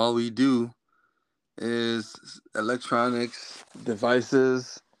all we do is electronics,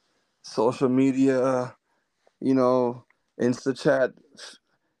 devices, social media, you know, Insta chat,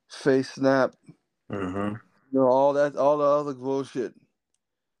 Face Snap, Mm-hmm. all that, all the other bullshit.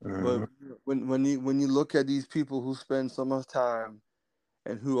 Mm-hmm. But when you look at these people who spend so much time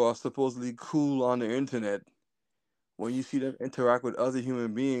and who are supposedly cool on the internet, when you see them interact with other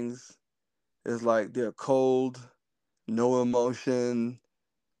human beings, it's like they're cold, no emotion.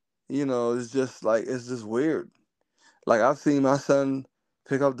 It's just like it's just weird. Like I've seen my son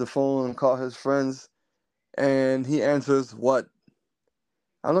pick up the phone and call his friends, and he answers what?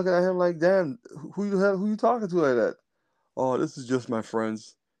 I'm looking at him like, damn, who you talking to like that? Oh, this is just my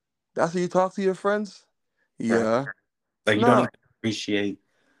friends. That's how you talk to your friends? Right. Yeah. Like you don't Nah. even appreciate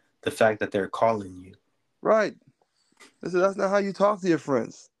the fact that they're calling you. Right. That's not how you talk to your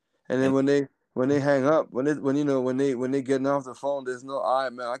friends. And then And when they hang up, when they getting off the phone, there's no all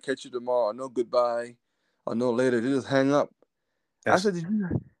right, man, I'll catch you tomorrow, or no goodbye, or no later. They just hang up. I that's said, did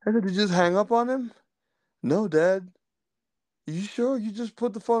you just hang up on him? No, Dad. You sure? You just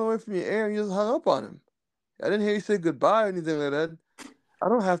put the phone away from your ear and you just hung up on him. I didn't hear you say goodbye or anything like that. I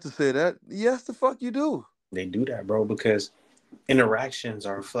don't have to say that. Yes, the fuck you do. they do that, bro, because interactions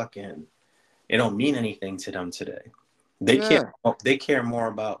are fucking. It don't mean anything to them today. They care. Yeah. They care more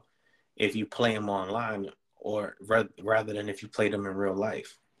about if you play them online or rather than if you play them in real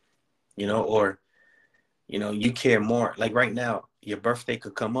life. Or you care more. Like right now, your birthday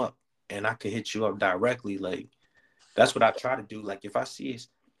could come up and I could hit you up directly. Like that's what I try to do. Like if I see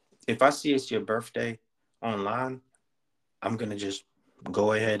it's your birthday online, I'm gonna just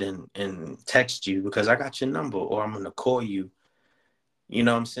go ahead and text you because I got your number, or I'm gonna call you. You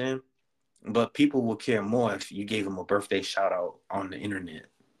know what I'm saying? But people will care more if you gave them a birthday shout out on the internet.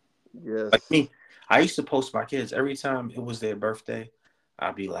 Like Yes. me, I used to post my kids every time it was their birthday.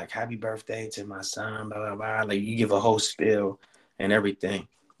 I'd be like, "Happy birthday to my son," blah blah blah. Like you give a whole spiel and everything.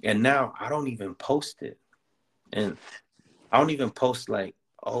 And now I don't even post it, and I don't even post like,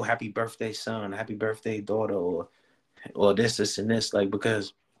 "Oh, happy birthday, son," "Happy birthday, daughter," or this, and this. Like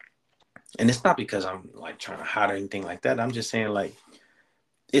because, and it's not because I'm like trying to hide or anything like that. I'm just saying like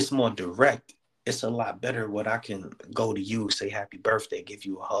it's more direct. It's a lot better what I can go to you, say happy birthday, give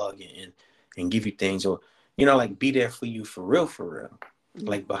you a hug and give you things, or like be there for you for real, for real.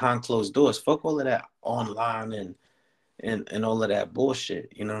 Like behind closed doors. Fuck all of that online and all of that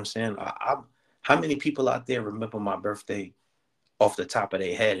bullshit. You know what I'm saying? How many people out there remember my birthday off the top of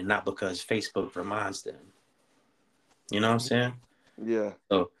their head and not because Facebook reminds them? You know what I'm saying? Yeah.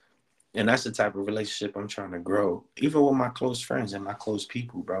 So and that's the type of relationship I'm trying to grow, even with my close friends and my close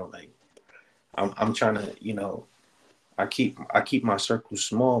people, bro. Like I'm trying to, I keep my circle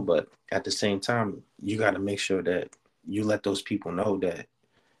small, but at the same time, you got to make sure that you let those people know that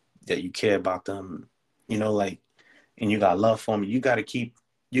you care about them, like, and you got love for them. You got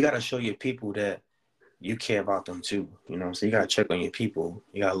to show your people that you care about them too. So you got to check on your people.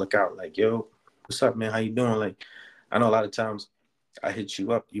 You got to look out, like, yo, what's up, man? How you doing? Like, I know a lot of times I hit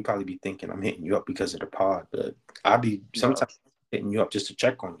you up, you probably be thinking I'm hitting you up because of the pod, but I be No. sometimes hitting you up just to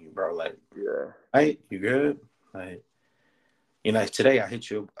check on you, bro. Like, Yeah. hey, you good? Like, today I hit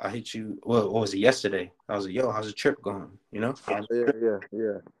you. Well, what was it yesterday? I was like, yo, how's the trip going? How's Yeah. your trip? Yeah.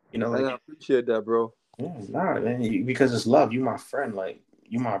 Yeah. And Like, I appreciate that, bro. yeah, nah, man, because it's love. You my friend, like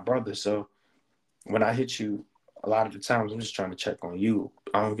you my brother. So when I hit you, a lot of the times I'm just trying to check on you.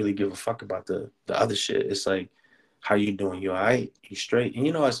 I don't really give a fuck about the other shit. It's like, how you doing? You all right? You straight?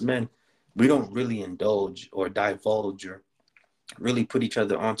 And as men, we don't really indulge or divulge or really put each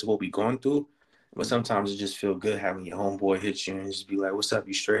other onto what we going through. But sometimes it just feel good having your homeboy hit you and just be like, "What's up?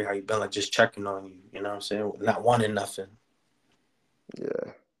 You straight? How you been?" Like just checking on you. You know what I'm saying? Not wanting nothing.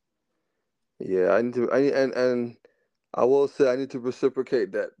 Yeah. Yeah. I need to. And I will say I need to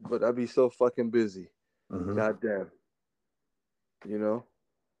reciprocate that, but I be so fucking busy. Hmm. Goddamn. You know.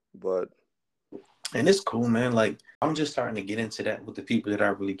 But And it's cool, man. Like I'm just starting to get into that with the people that I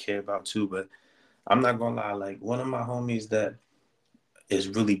really care about too. But I'm not gonna lie. Like one of my homies that is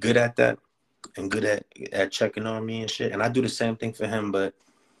really good at that and good at checking on me and shit. And I do the same thing for him, but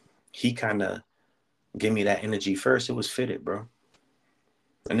he kind of gave me that energy first. It was Fitted, bro.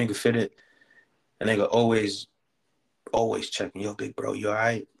 A nigga Fitted. A nigga always checking. Yo, big bro, you all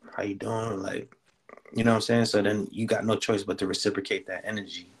right? How you doing? Like, you know what I'm saying? So then you got no choice but to reciprocate that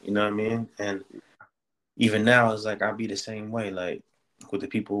energy. You know what I mean? And even now, it's like I be the same way. Like with the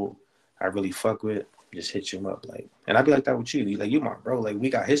people I really fuck with. just hit you up. Like, and I'd be like that with you. Like, you my bro. Like, we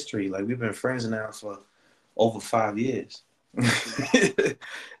got history. Like, we've been friends now for over 5 years.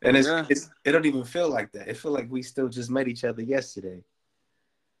 And Yeah. it don't even feel like that. It feel like we still just met each other yesterday.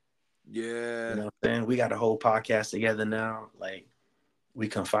 You Yeah. know what I'm saying? We got a whole podcast together now. Like, we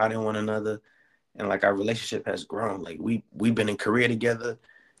confide in one another, and like our relationship has grown. Like we've been in Korea together,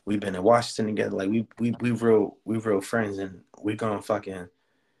 we've been in Washington together. Like we real friends, and we gonna fucking,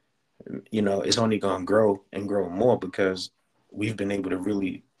 it's only gonna grow and grow more because we've been able to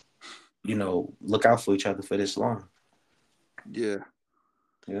really, look out for each other for this long. Yeah.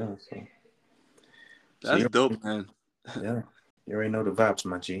 Yeah. So That's dope, man. yeah, you already know the vibes,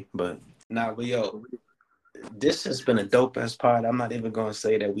 my G. But nah, but yo, this has been a dope ass pod. I'm not even gonna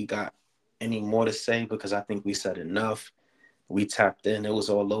say that we got any more to say because I think we said enough. We tapped in. It was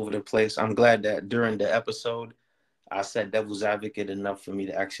all over the place. I'm glad that during the episode, I said devil's advocate enough for me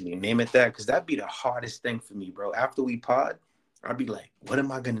to actually name it that, because that'd be the hardest thing for me, bro. After we pod, I'd be like, what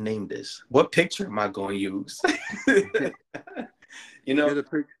am I going to name this? What picture am I going to use? you know? Get a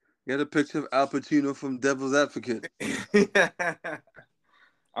pic. Get a picture of Al Pacino from Devil's Advocate.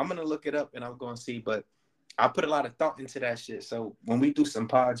 I'm going to look it up and I'm going to see, but I put a lot of thought into that shit. So when we do some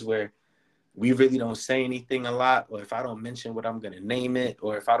pods where we really don't say anything a lot, or if I don't mention what I'm going to name it,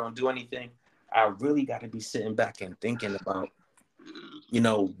 or if I don't do anything, I really got to be sitting back and thinking about,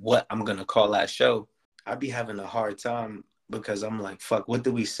 what I'm going to call that show. I'd be having a hard time because I'm like, fuck, what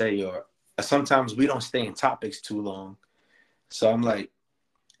do we say? Or sometimes we don't stay in topics too long. So I'm like,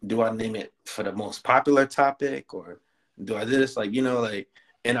 do I name it for the most popular topic, or do I do this? Like, like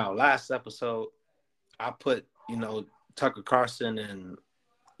in our last episode, I put, Tucker Carlson and,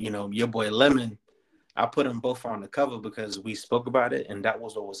 your boy Lemon. I put them both on the cover because we spoke about it and that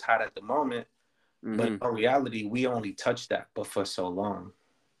was what was hot at the moment. But in reality, we only touched that but for so long.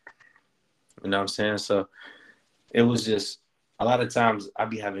 You know what I'm saying? So it was just a lot of times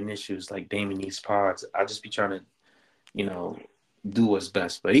I'd be having issues like naming these pods. I just be trying to, do what's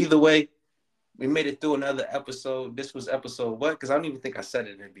best. But either way, we made it through another episode. This was episode what? Because I don't even think I said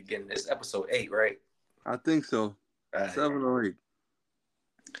it in the beginning. It's episode 8, right? I think so. Right. 7 or 8.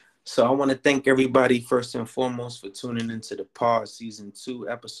 So I want to thank everybody first and foremost for tuning into the pod season 2,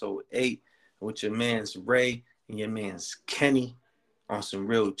 episode 8, with your man's Ray and your man's Kenny on some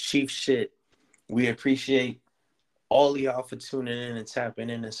real chief shit. We appreciate all of y'all for tuning in and tapping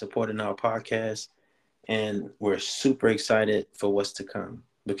in and supporting our podcast. And we're super excited for what's to come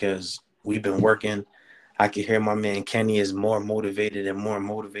because we've been working. I can hear my man Kenny is more motivated and more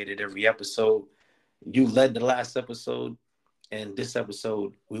motivated every episode. You led the last episode, and this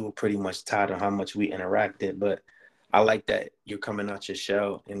episode we were pretty much tired of how much we interacted. But I like that you're coming out your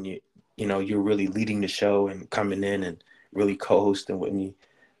shell and you're really leading the show and coming in and really co-hosting with me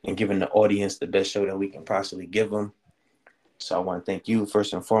and giving the audience the best show that we can possibly give them. So I want to thank you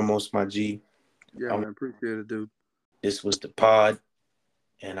first and foremost, my G. Yeah, man. Appreciate it, dude. This was the pod,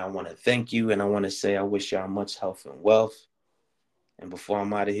 and I want to thank you, and I want to say I wish y'all much health and wealth. And before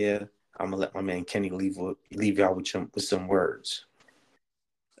I'm out of here, I'm gonna let my man Kenny leave y'all with some words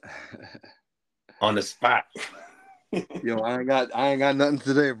on the spot. Yo, I ain't got nothing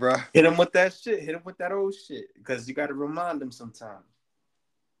today, bro. Hit him with that shit. Hit him with that old shit, because you got to remind him sometimes.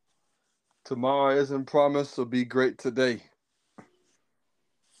 Tomorrow isn't promised, so be great today.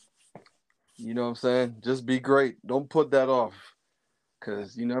 You know what I'm saying? Just be great. Don't put that off,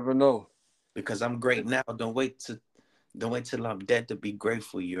 cause you never know. Because I'm great now. Don't wait till I'm dead to be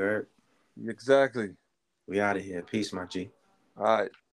grateful. You heard? Exactly. We out of here. Peace, my G. All right.